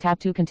 Double tap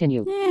to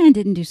continue.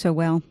 Didn't do so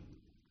well.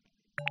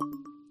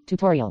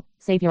 Tutorial.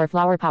 Save your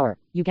flower power.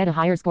 You get a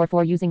higher score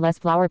for using less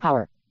flower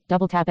power.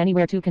 Double tap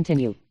anywhere to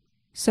continue.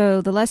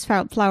 So the less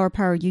flower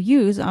power you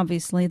use,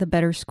 obviously, the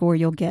better score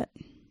you'll get.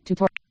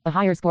 A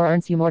higher score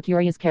earns you more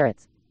curious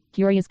carrots.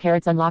 Curious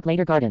carrots unlock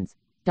later gardens.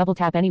 Double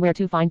tap anywhere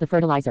to find the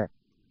fertilizer.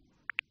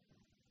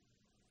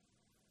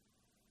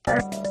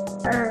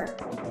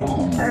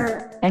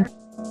 And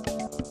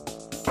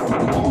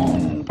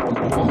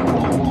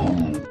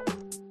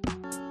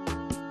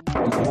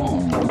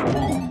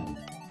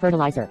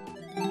fertilizer.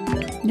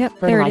 Yep,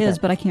 there it is,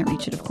 but I can't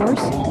reach it, of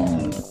course.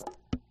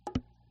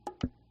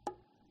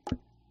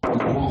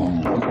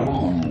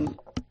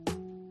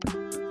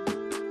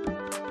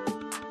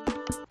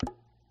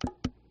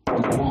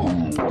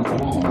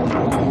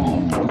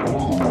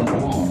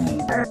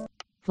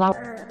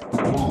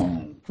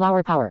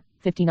 Flower power.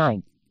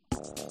 59.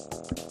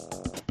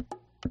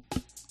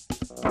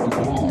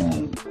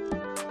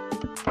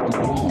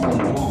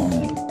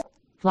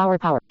 Flower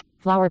power.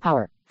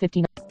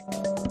 59.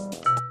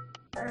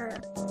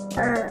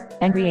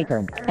 Angry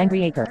acorn.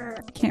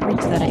 Can't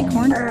reach that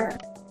acorn.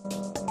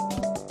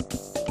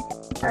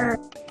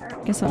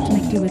 Guess I'll have to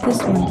make do with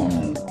this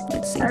one.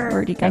 Let's see,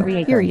 where'd he go? Angry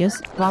acorn. Here he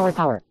is. Flower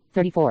power.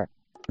 34.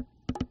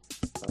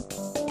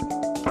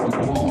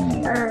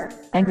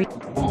 Angry.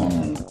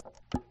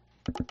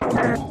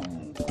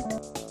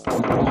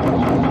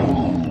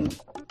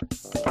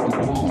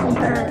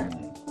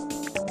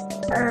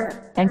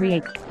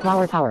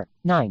 Flower power.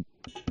 9.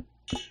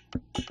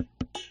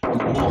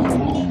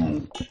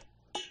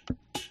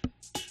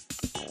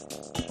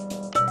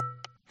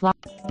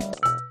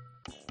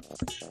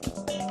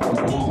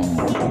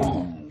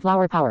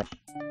 Flower power.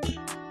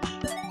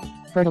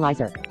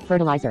 Fertilizer.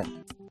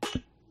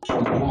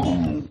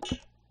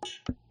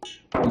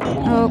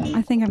 Oh,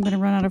 I think I'm going to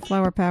run out of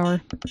flower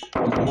power.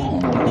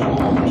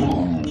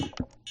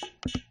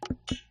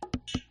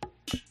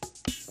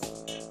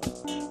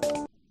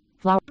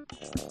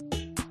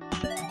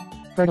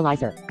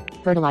 Fertilizer.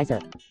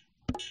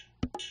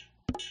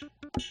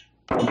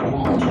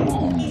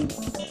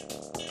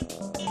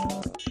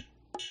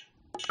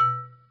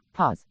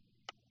 Pause.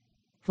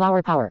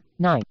 Flower power.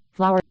 9.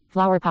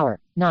 Flower power.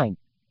 9.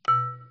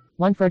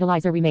 1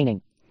 fertilizer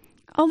remaining.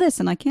 All this,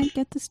 and I can't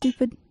get the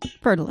stupid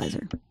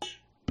fertilizer.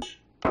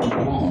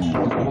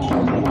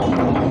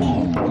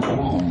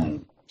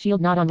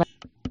 Shield not on.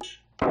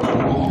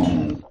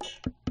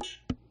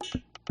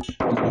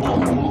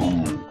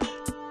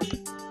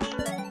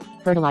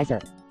 Fertilizer.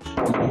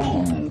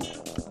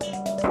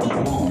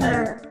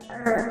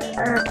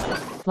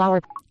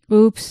 Flower.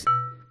 Oops.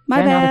 My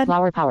ran out of bad.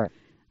 flower power.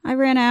 I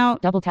ran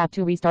out. Double tap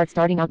to restart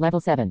starting out level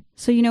 7.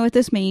 So you know what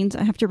this means.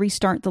 I have to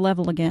restart the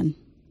level again.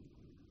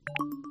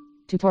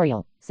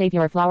 Tutorial. Save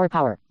your flower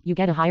power. You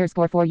get a higher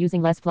score for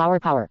using less flower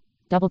power.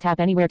 Double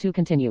tap anywhere to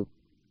continue.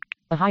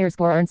 A higher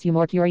score earns you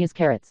more curious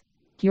carrots.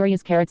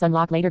 Curious carrots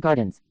unlock later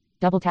gardens.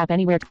 Double tap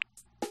anywhere.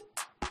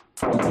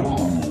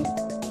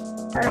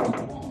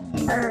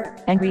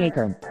 Angry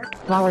acorn.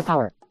 Flower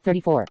power.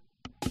 34.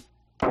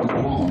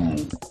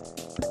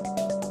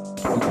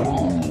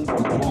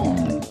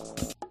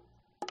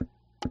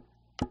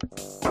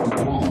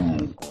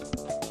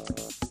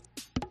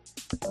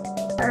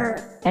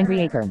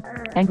 Angry acorn.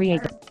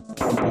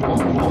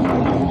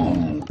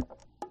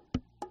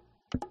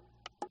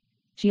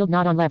 Shield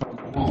not on level.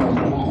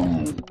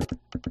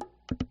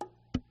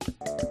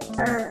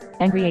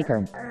 Angry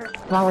acorn.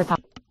 Flower power.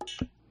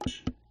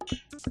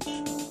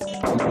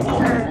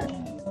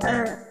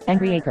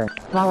 Angry acorn.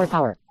 Flower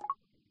power.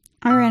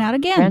 I ran out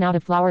again. Ran out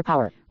of flower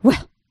power.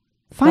 Well,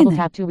 fine Double then.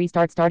 tap to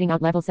restart starting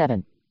out level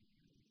 7.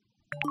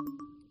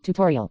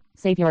 Tutorial.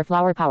 Save your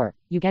flower power.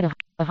 You get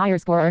a higher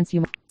score earns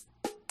you.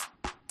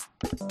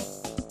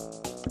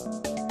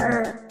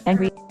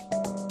 Angry.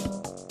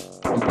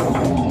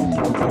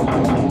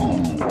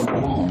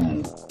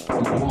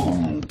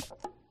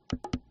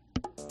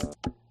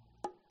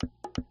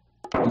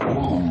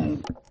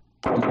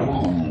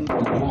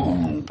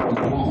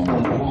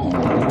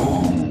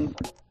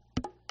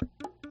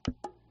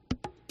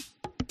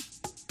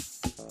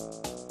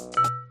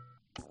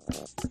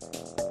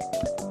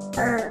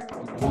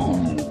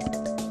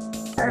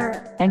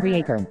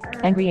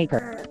 Angry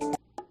acorn.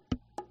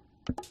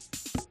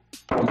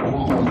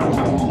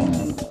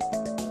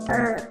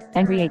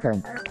 Angry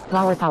acorn.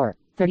 Flower power.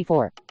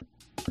 34.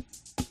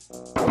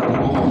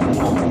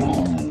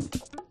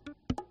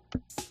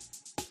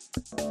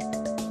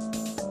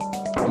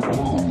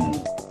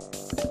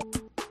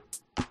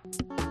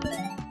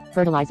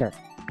 Fertilizer.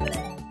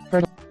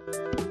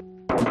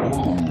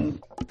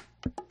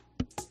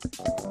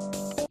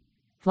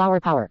 Flower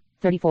power.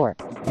 34.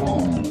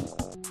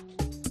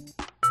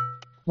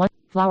 1.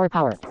 Flower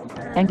power.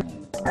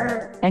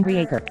 Angry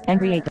acre.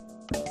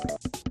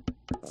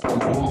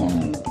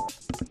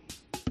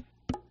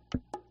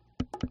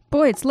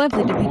 Boy, it's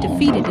lovely to be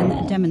defeated in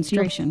the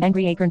demonstration.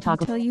 Angry acorn I'll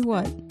toggle. tell you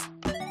what.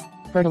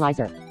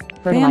 Fertilizer.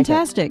 Fertilizer.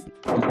 Fantastic.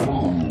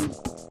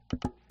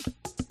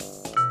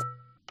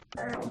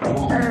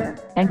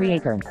 Angry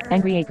acorn.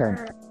 Angry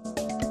acorn.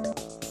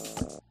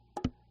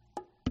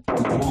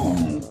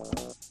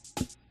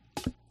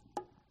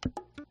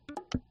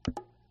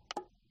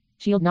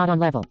 Shield not on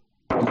level.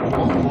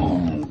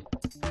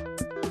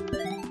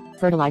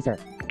 Fertilizer.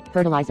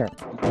 Fertilizer.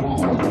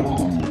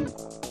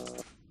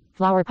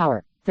 Flower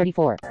power.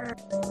 34.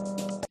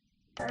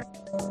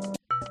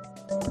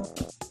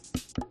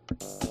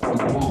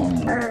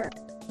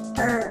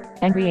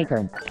 Angry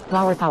acorn.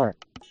 Flower power.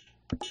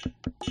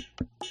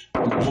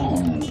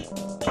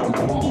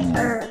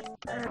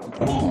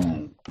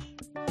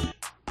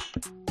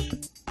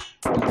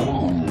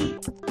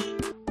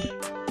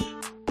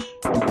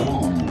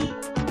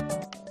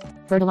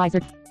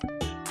 Fertilizer.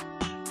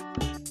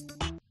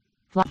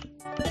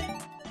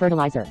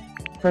 Fertilizer.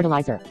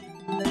 Fertilizer.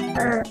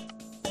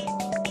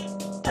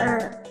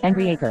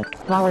 Angry acorn.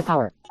 Flower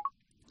power.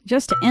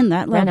 Just to end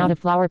that Ran level. out of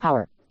flower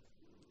power.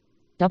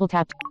 Double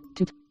tap.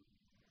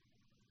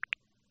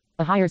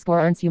 A higher score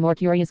earns you more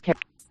curious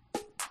carrots.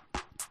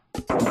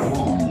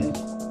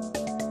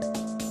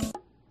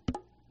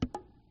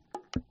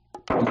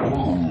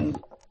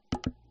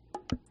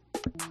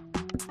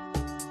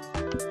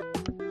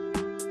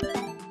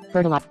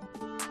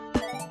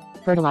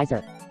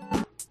 Fertilizer.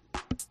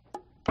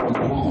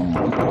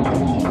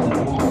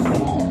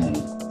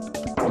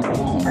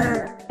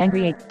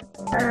 Angry acorn.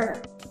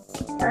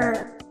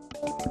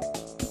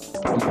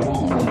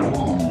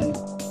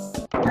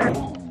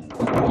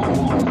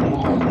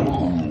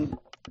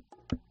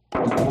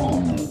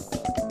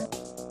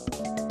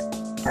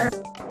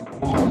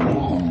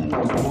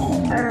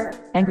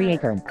 Angry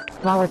acorn.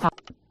 Flower power.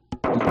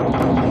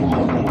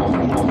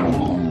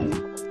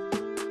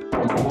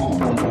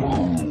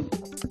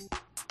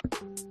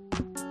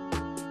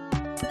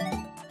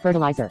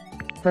 Fertilizer.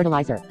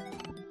 Fertilizer.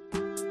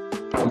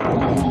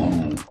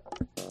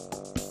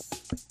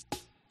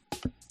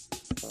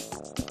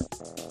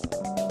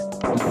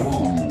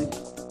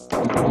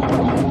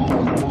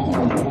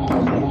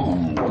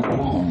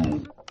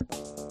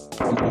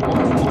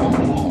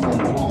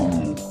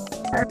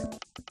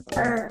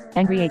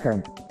 Angry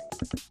acorn.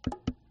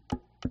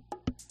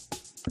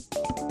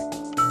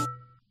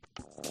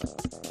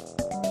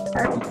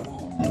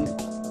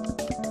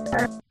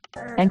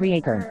 Angry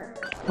acorn.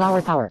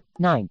 Flower power.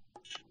 9.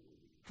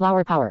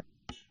 Flower power.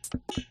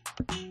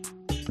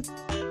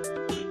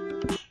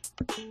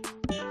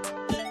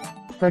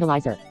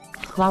 Fertilizer.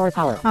 Flower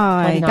power.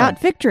 I 29. got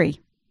victory.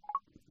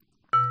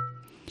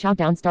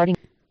 Countdown starting.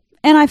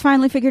 And I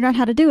finally figured out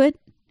how to do it.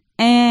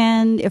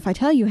 And if I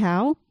tell you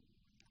how,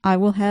 I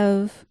will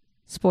have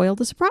spoiled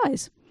the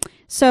surprise.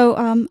 So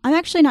I'm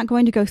actually not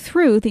going to go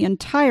through the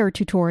entire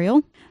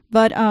tutorial,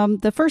 but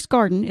the first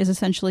garden is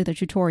essentially the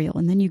tutorial,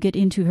 and then you get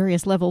into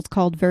various levels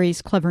called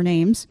various clever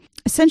names.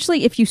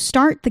 Essentially, if you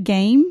start the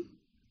game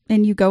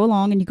and you go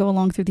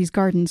along through these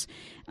gardens,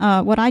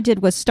 what I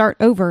did was start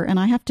over, and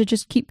I have to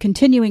just keep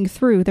continuing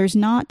through. There's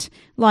not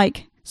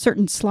like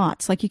certain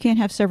slots, like you can't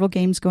have several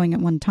games going at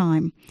one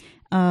time.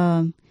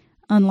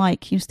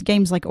 Unlike the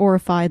games like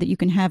Orify, that you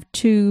can have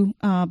two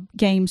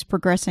games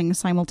progressing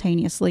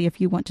simultaneously if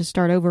you want to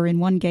start over in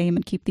one game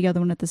and keep the other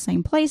one at the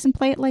same place and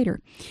play it later.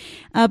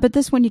 But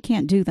this one, you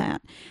can't do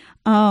that.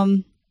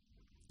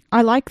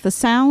 I like the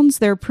sounds.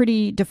 They're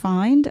pretty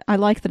defined. I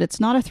like that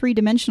it's not a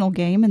three-dimensional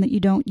game and that you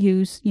don't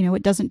use,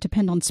 it doesn't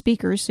depend on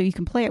speakers, so you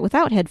can play it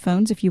without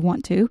headphones if you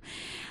want to.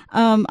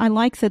 I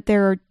like that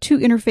there are two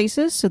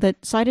interfaces so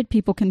that sighted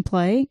people can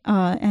play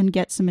and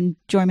get some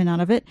enjoyment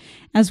out of it,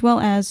 as well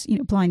as,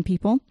 blind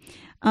people.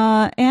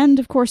 And,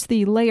 of course,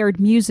 the layered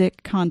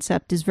music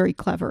concept is very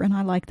clever, and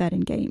I like that in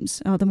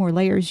games. The more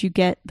layers you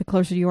get, the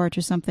closer you are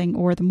to something,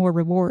 or the more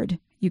reward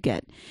you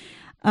get.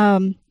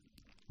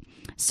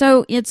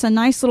 So it's a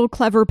nice little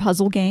clever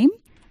puzzle game.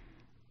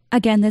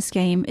 Again, this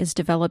game is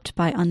developed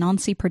by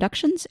Anansi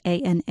Productions,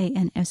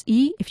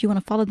 A-N-A-N-S-E. If you want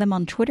to follow them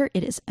on Twitter,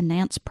 it is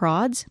Anance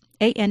Prods,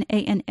 A-N-A-N-S-E-P-R-O-D-S,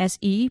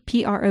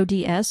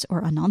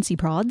 or Anansi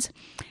Prods.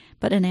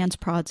 But Anance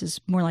Prods is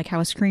more like how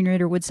a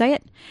screenreader would say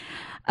it.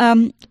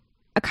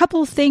 A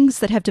couple of things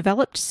that have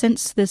developed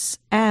since this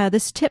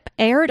tip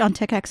aired on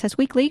Tech Access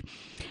Weekly.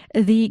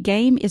 The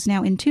game is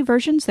now in two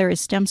versions. There is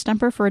Stem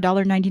Stumper for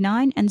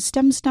 $1.99 and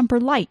Stem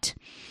Stumper Lite,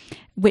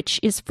 which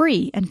is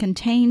free and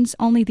contains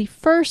only the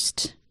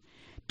first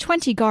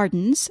 20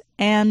 gardens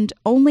and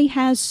only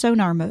has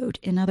sonar mode.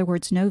 In other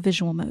words, no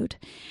visual mode.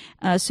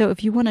 So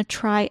if you want to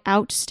try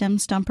out Stem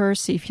Stumper,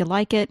 see if you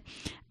like it,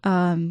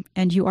 and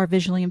you are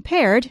visually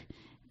impaired,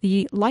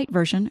 the light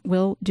version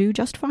will do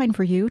just fine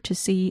for you to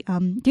see,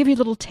 give you a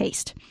little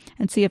taste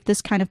and see if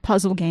this kind of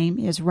puzzle game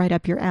is right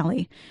up your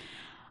alley.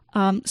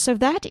 So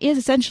that is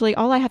essentially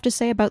all I have to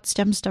say about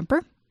Stem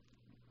Stumper.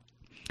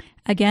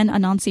 Again,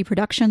 Anansi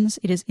Productions.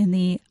 It is in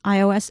the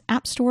iOS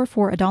App Store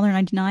for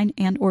 $1.99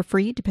 and or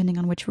free, depending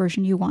on which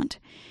version you want.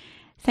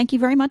 Thank you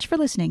very much for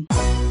listening.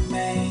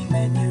 Main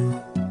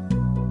menu.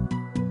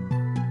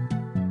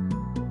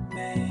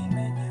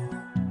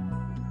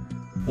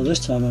 Well,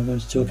 this time I'm going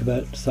to talk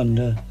about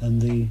Thunder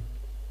and the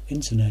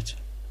internet.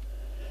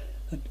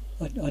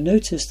 I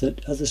noticed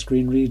that other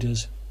screen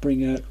readers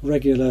bring out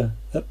regular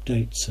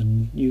updates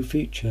and new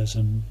features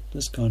and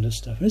this kind of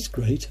stuff. And it's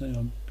great,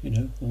 I'm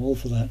all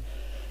for that.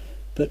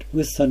 But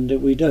with Thunder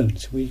we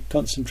don't. We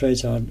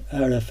concentrate our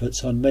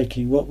efforts on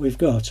making what we've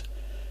got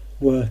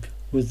work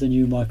with the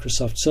new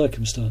Microsoft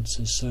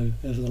circumstances. So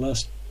over the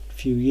last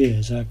few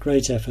years our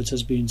great effort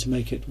has been to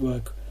make it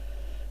work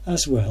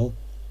as well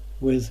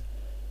with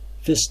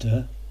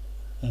Vista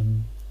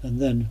and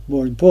then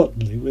more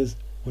importantly with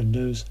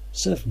Windows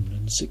 7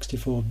 and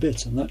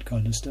 64-bit and that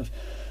kind of stuff.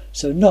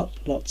 So not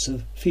lots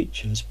of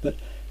features, but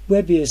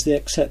Webby is the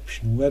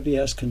exception. Webby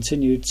has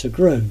continued to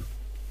grow.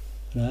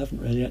 And I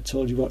haven't really yet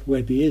told you what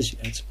Webby is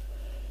yet,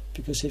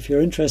 because if you're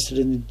interested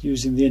in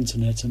using the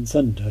internet and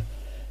Thunder,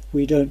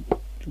 we don't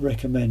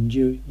recommend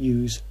you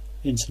use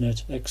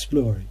Internet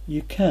Explorer.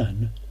 You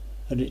can,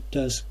 and it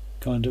does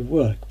kind of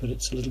work, but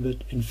it's a little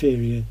bit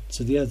inferior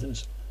to the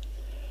others.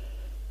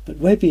 But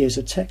Webby is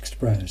a text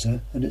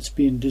browser, and it's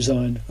been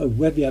designed... Oh,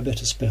 Webby I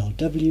better spell.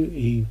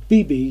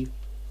 W-E-B-B-I-E.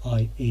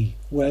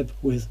 Web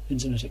with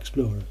Internet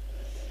Explorer.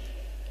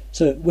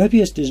 So Webby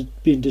has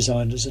been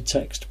designed as a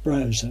text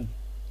browser.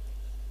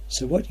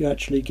 So what you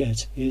actually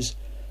get is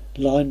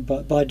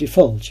by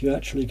default you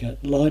actually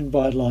get line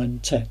by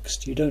line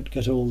text. You don't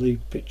get all the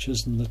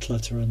pictures and the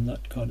clutter and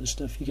that kind of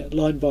stuff. You get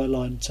line by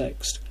line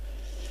text.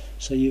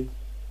 So you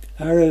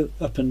arrow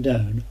up and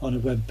down on a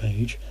web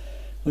page.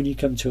 When you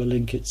come to a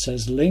link it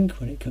says link.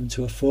 When you come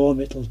to a form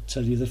it'll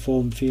tell you the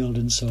form field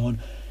and so on.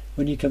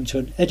 When you come to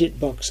an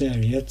edit box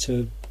area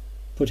to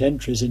put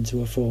entries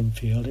into a form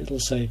field, it'll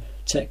say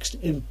text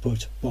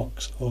input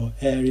box or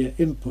area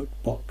input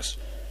box.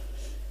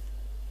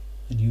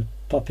 And you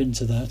pop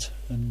into that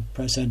and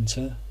press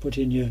enter, put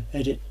in your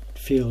edit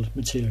field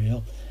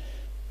material,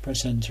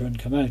 press enter and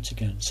come out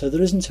again. So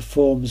there isn't a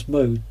forms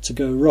mode to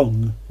go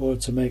wrong or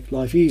to make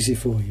life easy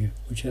for you,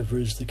 whichever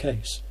is the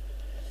case.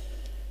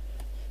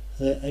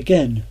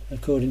 Again,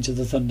 according to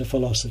the Thunder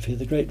philosophy,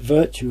 the great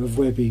virtue of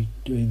Webby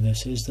doing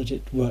this is that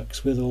it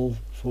works with all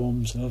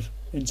forms of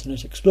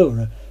Internet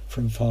Explorer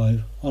from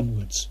 5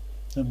 onwards,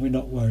 and we're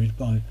not worried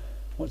by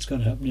what's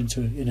going to happen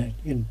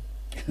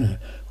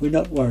we're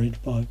not worried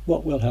by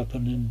what will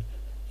happen in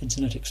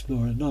Internet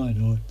Explorer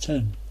 9 or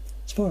 10,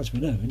 as far as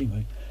we know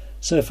anyway.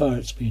 So far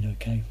it's been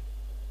okay.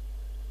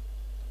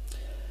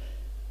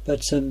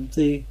 But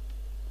the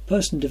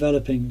person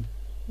developing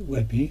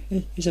Webby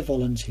is a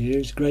volunteer,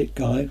 he's a great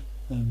guy.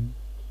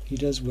 He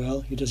does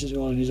well, he does it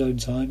all in his own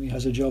time, he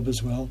has a job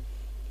as well,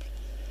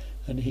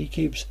 and he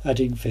keeps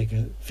adding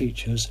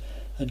features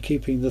and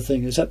keeping the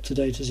thing as up to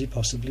date as he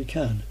possibly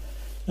can.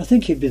 I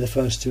think he'd be the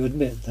first to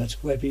admit that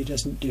Webby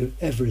doesn't do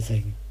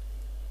everything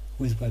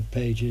with web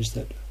pages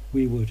that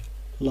we would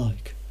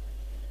like.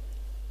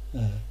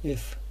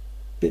 If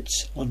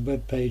bits on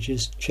web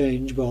pages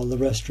change while the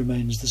rest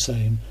remains the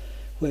same,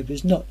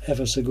 Webby's not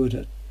ever so good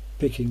at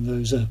picking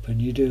those up,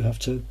 and you do have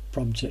to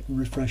prompt it and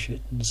refresh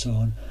it and so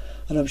on.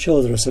 And I'm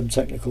sure there are some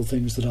technical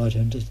things that I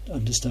don't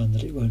understand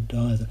that it won't do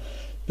either.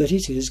 But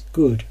it is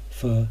good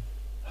for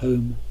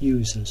home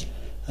users,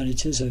 and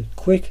it is a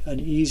quick and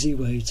easy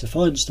way to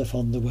find stuff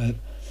on the web,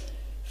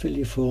 fill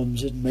your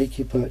forms in, make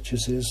your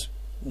purchases,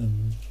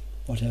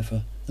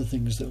 whatever, the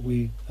things that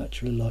we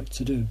actually like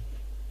to do.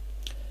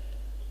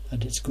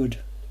 And it's good,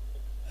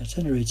 at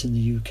any rate in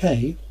the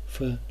UK,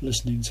 for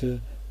listening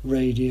to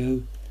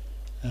radio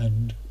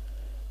and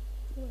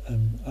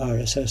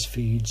RSS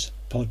feeds,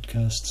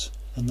 podcasts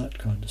and that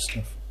kind of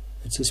stuff.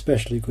 It's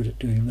especially good at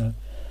doing that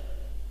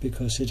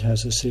because it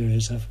has a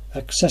series of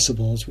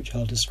accessibles which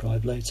I'll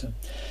describe later.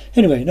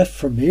 Anyway, enough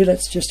from me.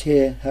 Let's just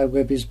hear how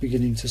Webby is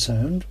beginning to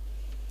sound.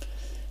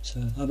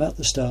 So I'm at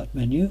the start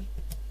menu.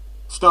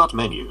 Start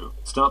menu.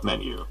 Start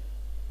menu.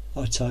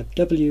 I type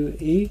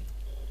WE.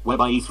 Web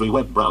IE3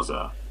 web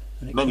browser.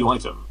 Menu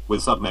item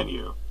with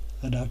submenu.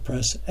 And I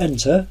press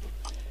enter.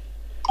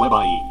 Web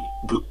IE.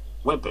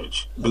 Web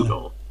page.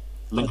 Google.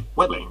 Link.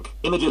 Web link.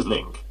 Images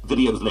link.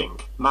 Videos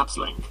link. Maps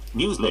link.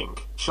 News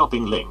link.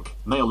 Shopping link.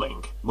 Mail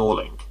link. More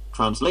link.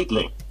 Translate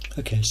link.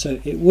 Okay,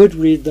 so it would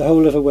read the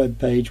whole of a web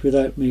page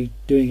without me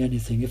doing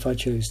anything if I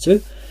chose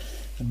to.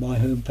 And my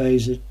home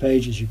page,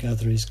 as you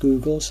gather, is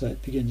Google, so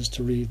it begins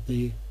to read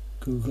the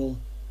Google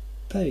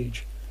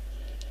page.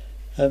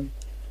 There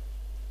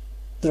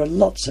are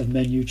lots of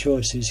menu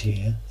choices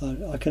here.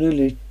 I can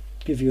only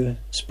give you a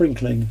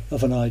sprinkling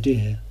of an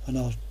idea, and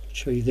I'll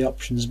show you the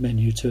options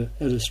menu to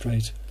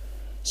illustrate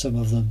some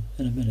of them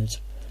in a minute.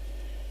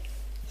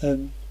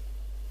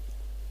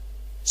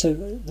 So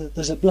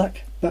there's a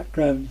black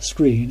background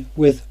screen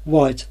with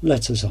white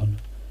letters on.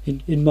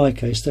 In my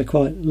case they're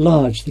quite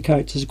large, the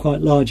characters are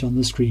quite large on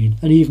the screen,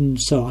 and even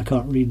so I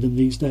can't read them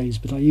these days,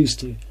 but I used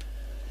to.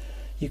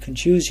 You can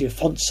choose your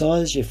font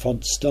size, your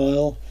font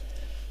style.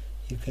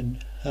 You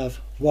can have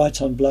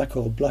white on black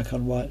or black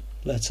on white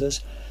letters.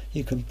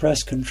 You can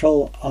press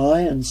Ctrl-I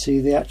and see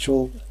the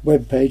actual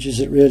web page as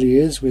it really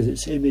is, with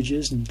its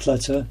images and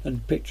clutter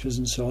and pictures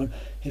and so on.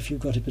 if you've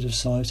got a bit of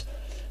sight.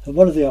 And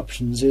one of the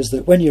options is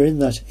that when you're in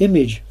that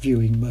image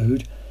viewing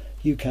mode,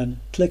 you can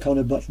click on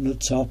a button at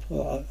the top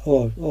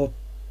or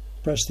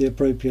press the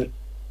appropriate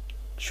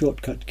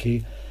shortcut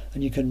key,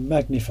 and you can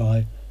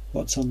magnify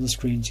what's on the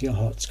screen to your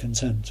heart's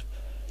content.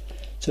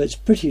 So it's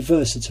pretty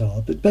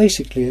versatile, but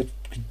basically it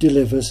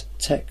delivers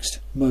text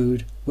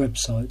mode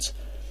websites,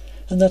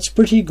 and that's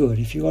pretty good.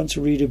 If you want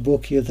to read a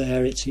book, you're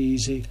there, it's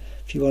easy.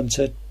 If you want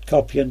to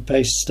copy and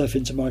paste stuff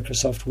into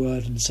Microsoft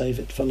Word and save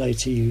it for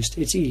later use,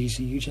 it's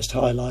easy. You just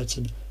highlight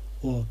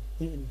or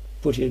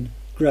put in,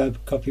 grab,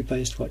 copy,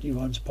 paste what you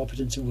want, pop it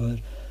into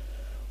Word.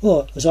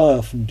 Or, as I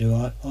often do,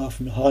 I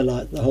often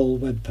highlight the whole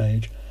web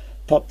page,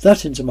 pop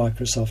that into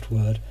Microsoft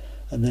Word,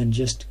 and then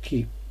just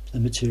keep the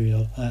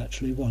material I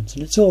actually want.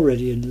 And it's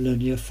already in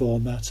linear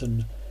format,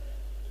 and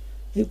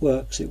it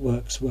works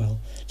well.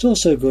 It's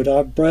also good.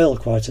 I braille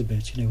quite a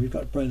bit. We've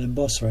got Braille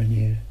Embosser in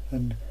here,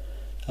 and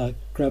I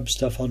grab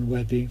stuff on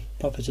Webby,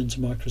 pop it into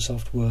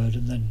Microsoft Word,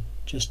 and then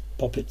just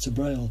pop it to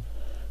Braille,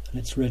 and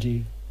it's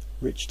ready,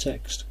 rich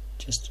text.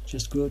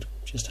 Just good,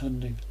 just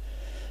handy.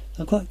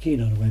 I'm quite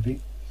keen on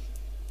Webby.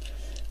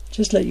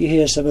 Just let you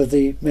hear some of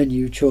the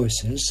menu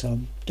choices.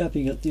 I'm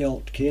dabbing at the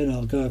Alt key, and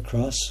I'll go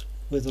across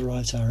with the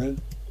right arrow.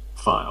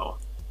 File.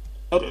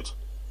 Edit.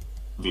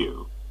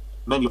 View.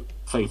 Menu.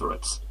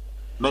 Favorites.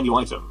 Menu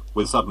item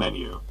with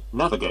submenu.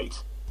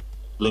 Navigate.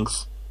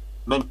 Links.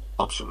 Menu.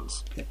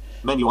 Options. Okay.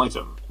 Menu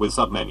item with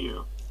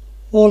submenu.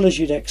 All as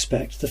you'd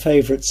expect. The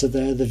favourites are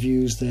there, the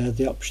views there,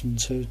 the option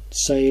to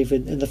save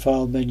in the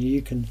file menu.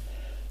 You can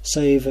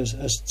save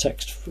as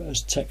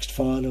text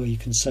file, or you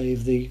can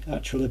save the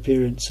actual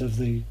appearance of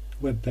the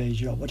web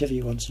page, or whatever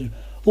you want to do.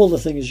 All the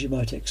things you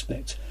might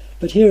expect.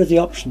 But here are the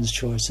options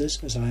choices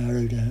as I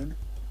arrow down.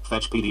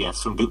 Fetch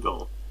PDFs from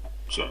Google.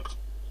 Checked.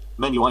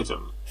 Menu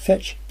item.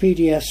 Fetch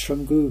PDFs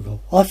from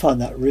Google. I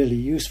find that really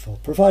useful,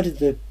 provided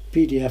the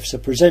PDFs are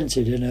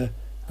presented in a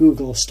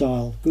Google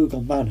style,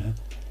 Google manner.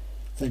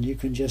 Then you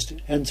can just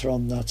enter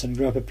on that and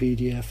grab a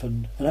PDF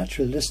and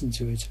actually listen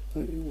to it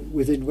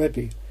within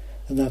Webby,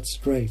 and that's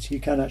great. You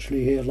can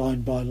actually hear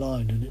line by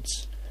line, and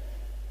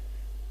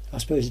I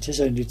suppose it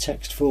is only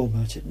text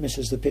format. It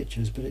misses the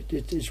pictures, but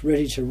it's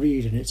ready to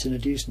read, and it's in a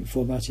decent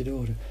formatted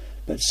order.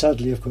 But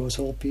sadly, of course,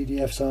 all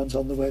PDFs aren't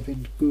on the web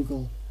in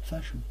Google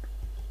fashion.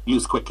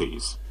 Use quick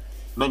keys.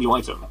 Menu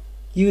item.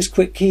 Use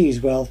quick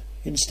keys. Well,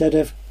 instead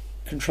of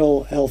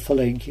Control L for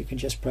link, you can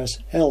just press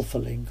L for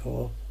link,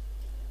 or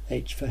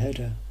H for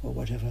header, or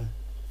whatever.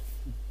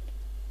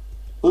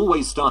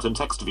 Always start in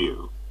text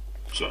view.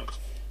 Checked.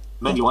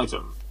 Menu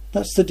item.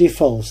 That's the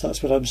default,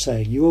 that's what I'm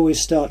saying. You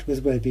always start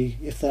with Webby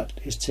if that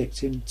is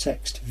ticked in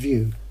text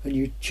view, and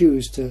you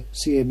choose to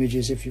see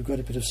images if you've got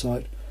a bit of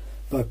sight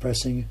by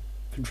pressing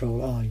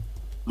Control I.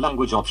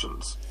 Language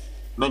options.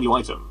 Menu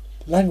item.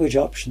 Language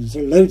options,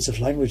 there are loads of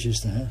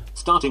languages there.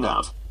 Starting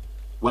out.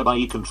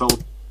 Web.IE control.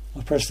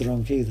 I pressed the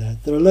wrong key there.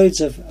 There are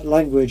loads of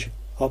language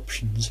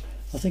options.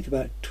 I think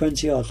about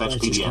 20 odd. Fetch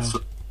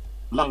PDFs.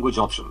 Language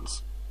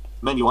options.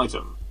 Menu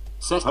item.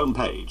 Set home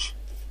page.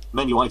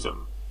 Menu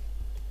item.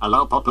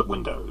 Allow pop-up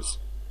windows.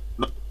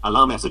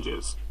 Allow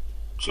messages.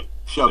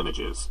 Show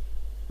images.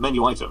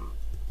 Menu item.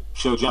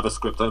 Show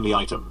JavaScript only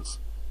items.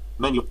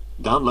 Menu.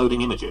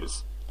 Downloading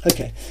images.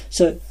 Okay,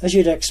 so as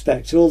you'd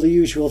expect, all the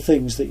usual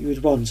things that you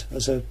would want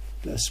as a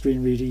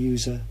screen reader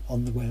user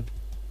on the web.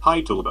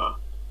 Hide toolbar.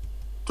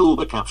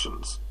 Toolbar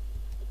captions.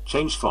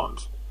 Change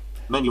font.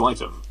 Menu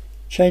item.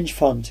 Change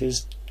font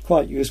is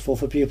quite useful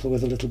for people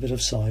with a little bit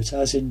of sight,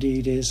 as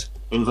indeed is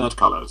Invert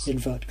colors.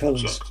 Invert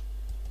colours. Checked.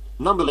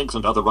 Number links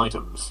and other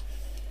items.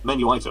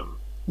 Menu item.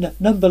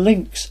 Number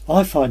links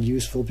I find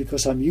useful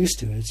because I'm used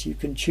to it. You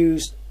can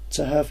choose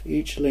to have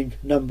each link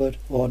numbered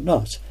or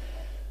not.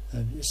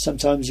 It's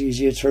sometimes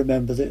easier to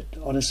remember that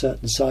on a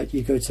certain site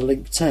you go to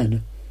link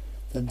 10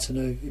 than to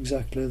know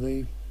exactly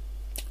the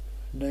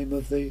name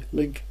of the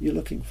link you're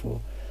looking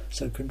for.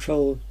 So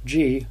Control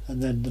G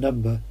and then the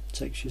number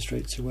takes you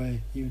straight to where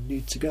you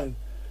need to go.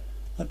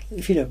 And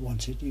if you don't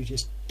want it, you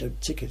just don't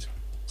tick it.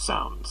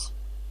 Sounds.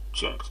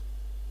 Checked.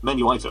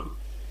 Menu item.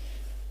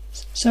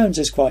 Sounds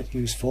is quite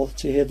useful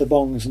to hear the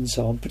bongs and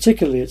so on.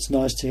 Particularly it's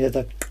nice to hear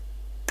the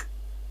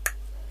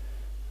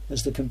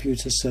as the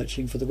computer's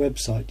searching for the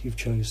website you've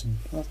chosen.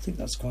 I think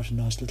that's quite a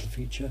nice little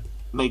feature.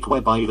 Make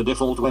Web.IE the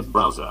default web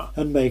browser.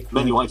 And make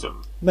Menu web,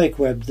 item. Make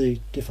web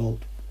the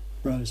default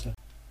browser.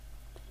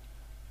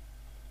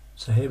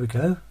 So here we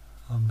go.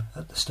 I'm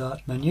at the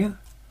start menu.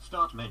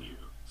 Start menu.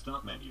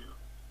 Start menu.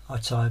 I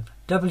type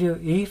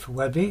WE for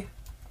Webby.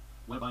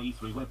 Web.IE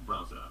 3 web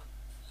browser.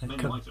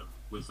 Menu item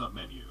with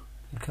submenu.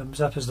 It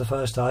comes up as the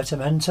first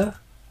item. Enter.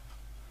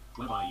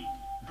 Web.IE.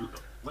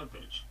 Google.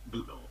 Webpage.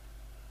 Google.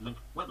 Link.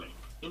 Web link.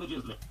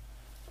 Images link.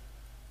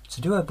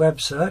 To do a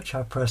web search,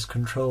 I press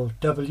Control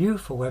W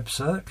for web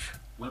search.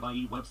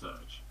 Web.IE web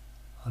search.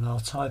 And I'll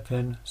type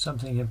in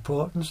something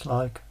important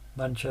like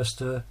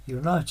Manchester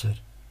United.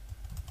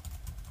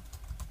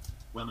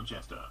 Well,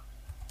 Manchester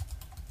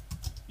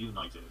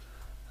United.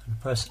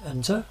 And press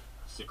Enter.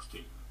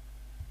 16.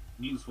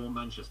 News for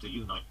Manchester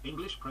United.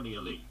 English Premier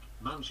League.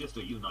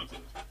 Manchester United.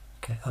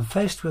 Okay, I'm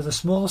faced with a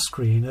small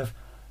screen of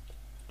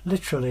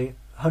literally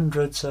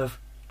hundreds of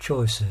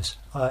choices.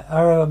 I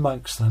arrow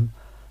amongst them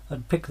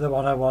and pick the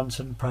one I want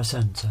and press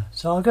enter.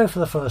 So I'll go for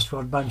the first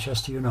one,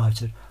 Manchester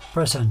United.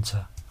 Press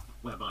enter.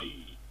 Web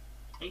IE.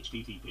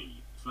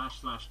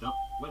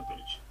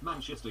 http://webpage.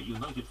 Manchester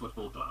United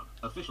Football Club.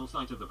 Official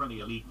site of the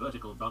Premier League.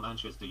 Vertical bar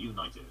Manchester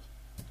United.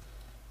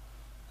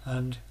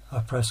 And I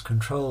press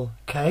Ctrl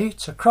K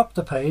to crop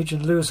the page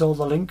and lose all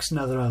the links and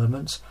other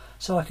elements,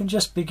 so I can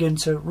just begin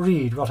to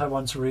read what I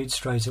want to read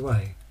straight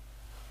away.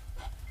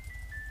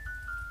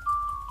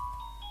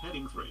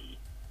 Heading 3.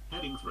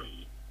 Heading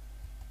 3.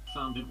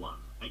 Founded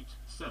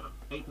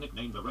 1878.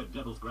 Nicknamed the Red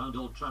Devils. Ground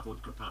Old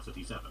Trafford.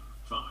 Capacity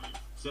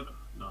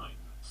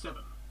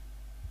 75797.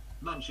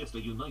 Manchester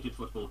United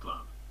Football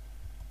Club.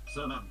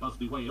 Sir Matt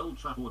Busby Way, Old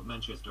Trafford,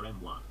 Manchester.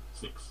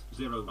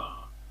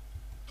 M160R.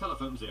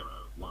 Telephone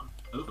 01.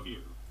 Overview.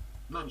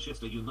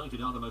 Manchester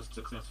United are the most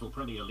successful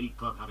Premier League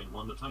club, having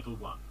won the title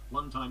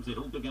one times. It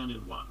all began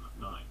in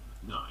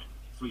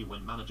 1993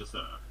 when manager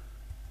Sir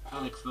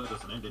Alex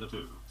Ferguson ended a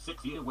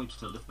 6-year wait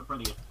to lift the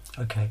Premier.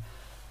 Okay,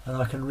 and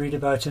I can read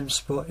about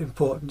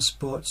important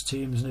sports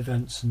teams and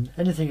events and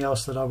anything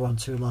else that I want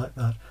to like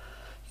that.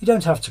 You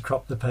don't have to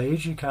crop the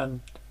page. You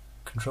can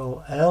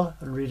Ctrl L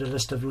and read a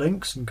list of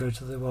links and go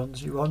to the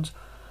ones you want.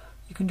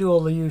 You can do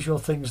all the usual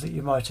things that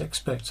you might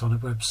expect on a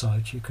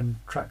website. You can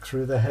track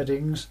through the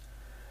headings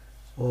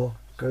or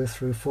go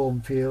through form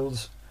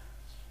fields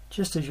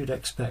just as you'd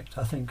expect.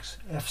 I think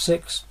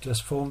F6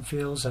 just form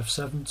fields,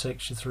 F7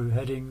 takes you through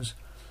headings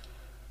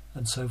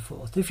and so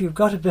forth. If you've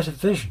got a bit of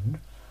vision,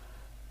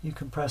 you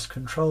can press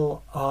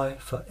Ctrl I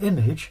for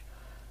image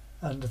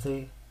and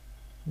the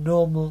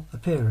normal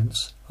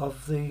appearance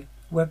of the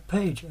web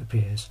page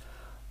appears.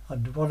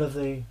 And one of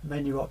the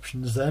menu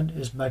options then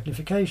is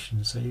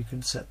magnification, so you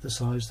can set the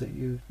size that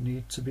you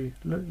need to be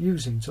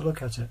using to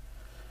look at it.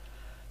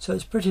 So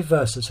it's pretty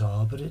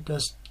versatile, but it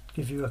does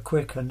give you a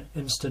quick and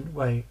instant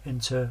way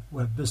into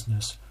web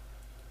business.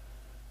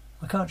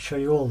 I can't show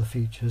you all the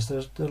features,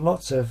 there are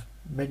lots of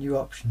menu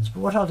options, but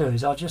what I'll do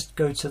is I'll just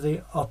go to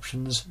the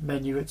options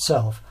menu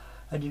itself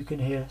and you can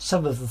hear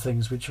some of the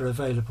things which are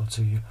available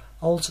to you.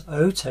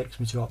 Alt-O takes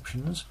me to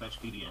options. Fetch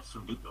PDFs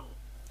from Google.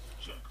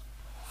 Checked.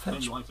 Fetch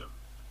Menu item.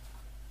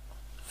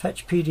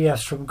 Fetch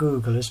PDFs from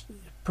Google is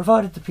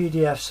provided the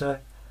PDFs are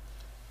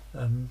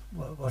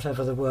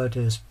whatever the word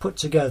is, put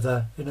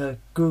together in a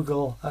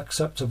Google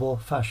acceptable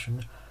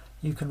fashion.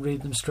 You can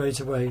read them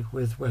straight away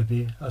with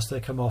Webby as they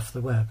come off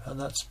the web, and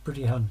that's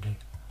pretty handy.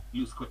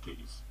 Use quick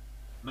keys.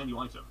 Menu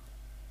item.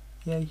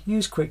 Yeah,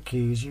 use quick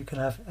keys. You can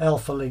have L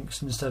for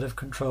links instead of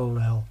Control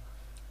L,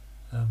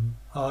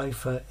 I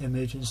for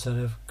image instead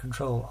of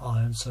Control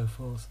I, and so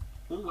forth.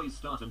 Always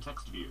start in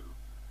text view.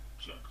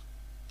 Checked.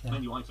 Yeah.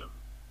 Menu item.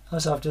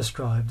 As I've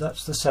described,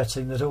 that's the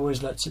setting that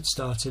always lets it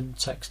start in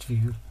text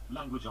view.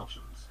 Language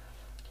options.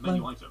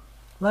 Menu item.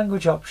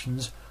 Language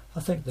options, I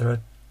think there are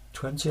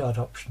 20 odd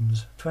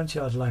options, 20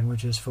 odd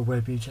languages for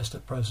Webby just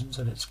at present,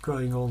 and it's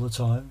growing all the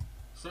time.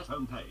 Set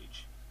home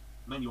page.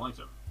 Menu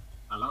item.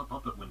 Allow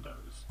pop-up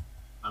windows.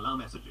 Allow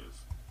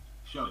messages.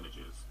 Show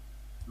images.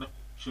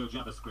 Show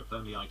JavaScript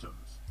only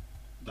items.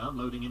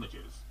 Downloading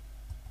images.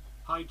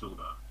 Hide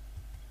toolbar.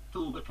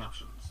 Toolbar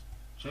captions.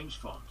 Change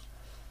font.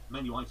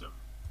 Menu item.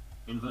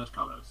 Invert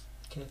colours.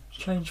 Okay.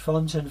 Change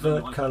font,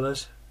 invert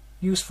colours.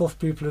 Useful for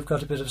people who've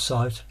got a bit of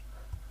sight.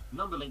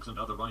 Number links and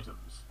other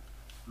items.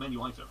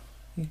 Menu item.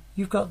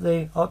 You've got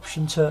the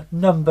option to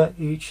number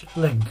each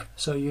link.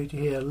 So you'd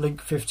hear link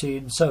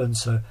 15 so and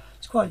so.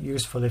 It's quite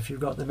useful if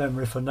you've got the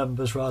memory for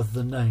numbers rather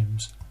than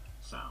names.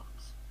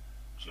 Sounds.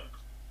 Checked.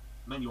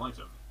 Menu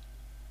item.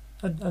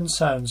 And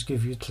sounds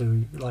give you a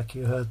clue, like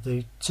you heard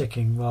the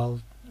ticking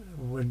while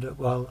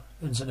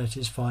internet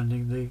is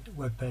finding the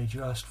web page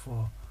you asked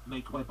for.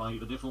 Make WebI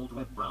the default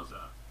web browser.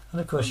 And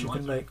of course Menu you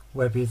can item. make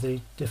Webby the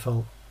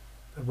default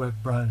web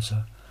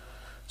browser.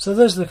 So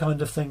those are the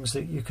kind of things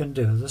that you can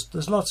do.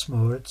 There's lots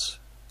more. It's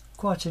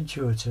quite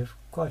intuitive,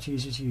 quite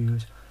easy to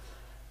use.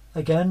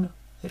 Again,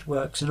 it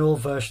works in all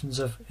versions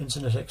of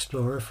Internet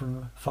Explorer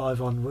from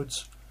 5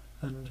 onwards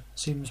and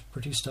seems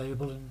pretty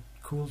stable and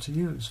cool to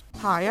use.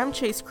 Hi, I'm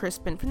Chase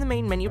Crispin from the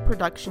Main Menu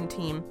production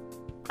team.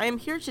 I am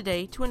here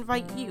today to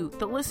invite you,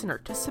 the listener,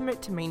 to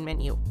submit to Main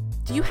Menu.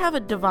 Do you have a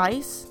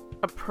device,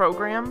 a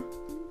program,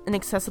 an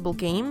accessible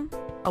game,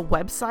 a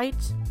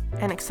website,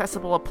 an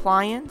accessible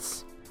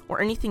appliance,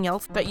 or anything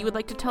else that you would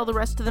like to tell the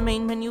rest of the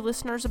Main Menu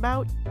listeners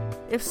about?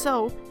 If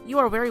so, you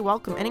are very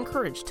welcome and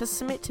encouraged to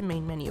submit to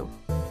Main Menu.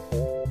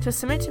 To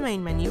submit to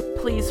Main Menu,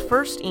 please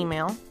first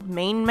email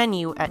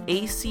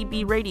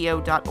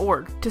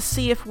mainmenu@acbradio.org to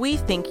see if we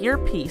think your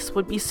piece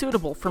would be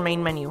suitable for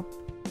Main Menu.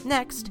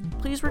 Next,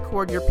 please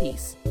record your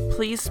piece.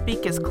 Please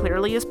speak as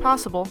clearly as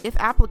possible. If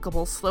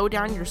applicable, slow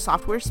down your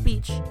software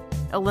speech.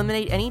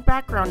 Eliminate any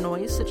background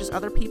noise, such as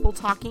other people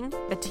talking,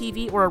 a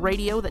TV or a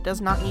radio that does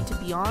not need to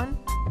be on,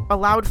 a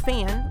loud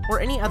fan, or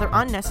any other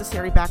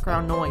unnecessary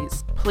background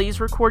noise.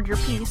 Please record your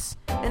piece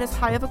in as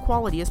high of a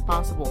quality as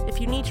possible. If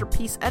you need your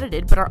piece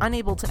edited but are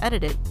unable to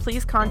edit it,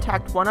 please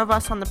contact one of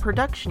us on the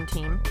production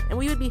team and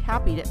we would be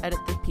happy to edit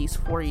the piece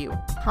for you.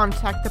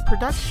 Contact the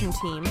production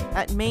team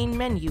at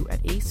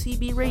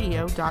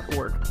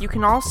mainmenu@acbradio.org. You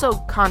can also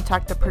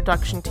contact the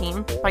production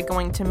team by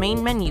going to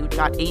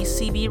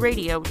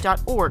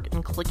mainmenu.acbradio.org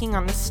and clicking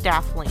on the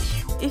staff link.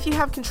 If you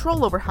have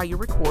control over how you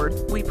record,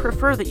 we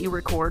prefer that you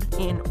record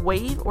in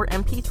WAV or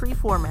MP3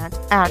 format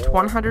at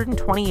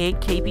 128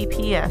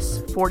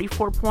 kbps,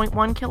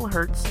 44.1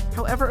 kilohertz.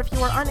 However, if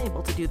you are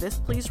unable to do this,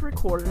 please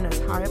record in as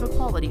high of a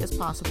quality as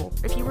possible.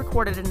 If you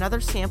record at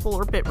another sample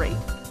or bitrate,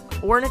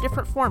 or in a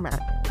different format,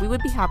 we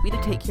would be happy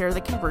to take care of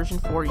the conversion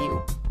for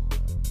you.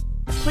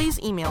 Please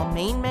email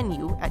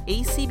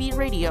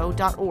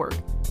mainmenu@acbradio.org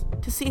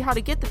to see how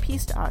to get the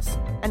piece to us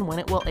and when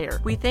it will air.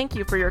 We thank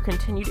you for your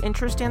continued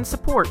interest and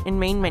support in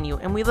Main Menu,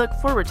 and we look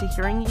forward to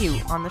hearing you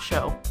on the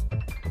show.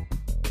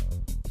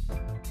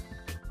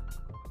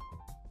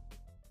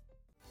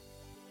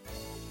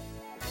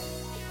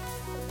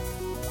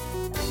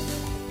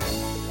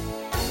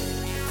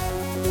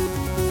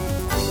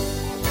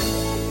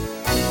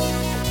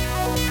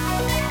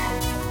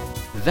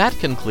 That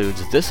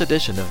concludes this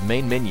edition of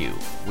Main Menu.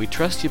 We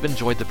trust you've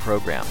enjoyed the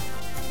program.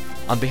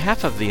 On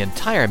behalf of the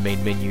entire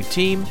Main Menu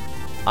team,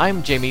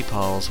 I'm Jamie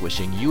Pauls,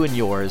 wishing you and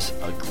yours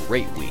a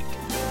great week.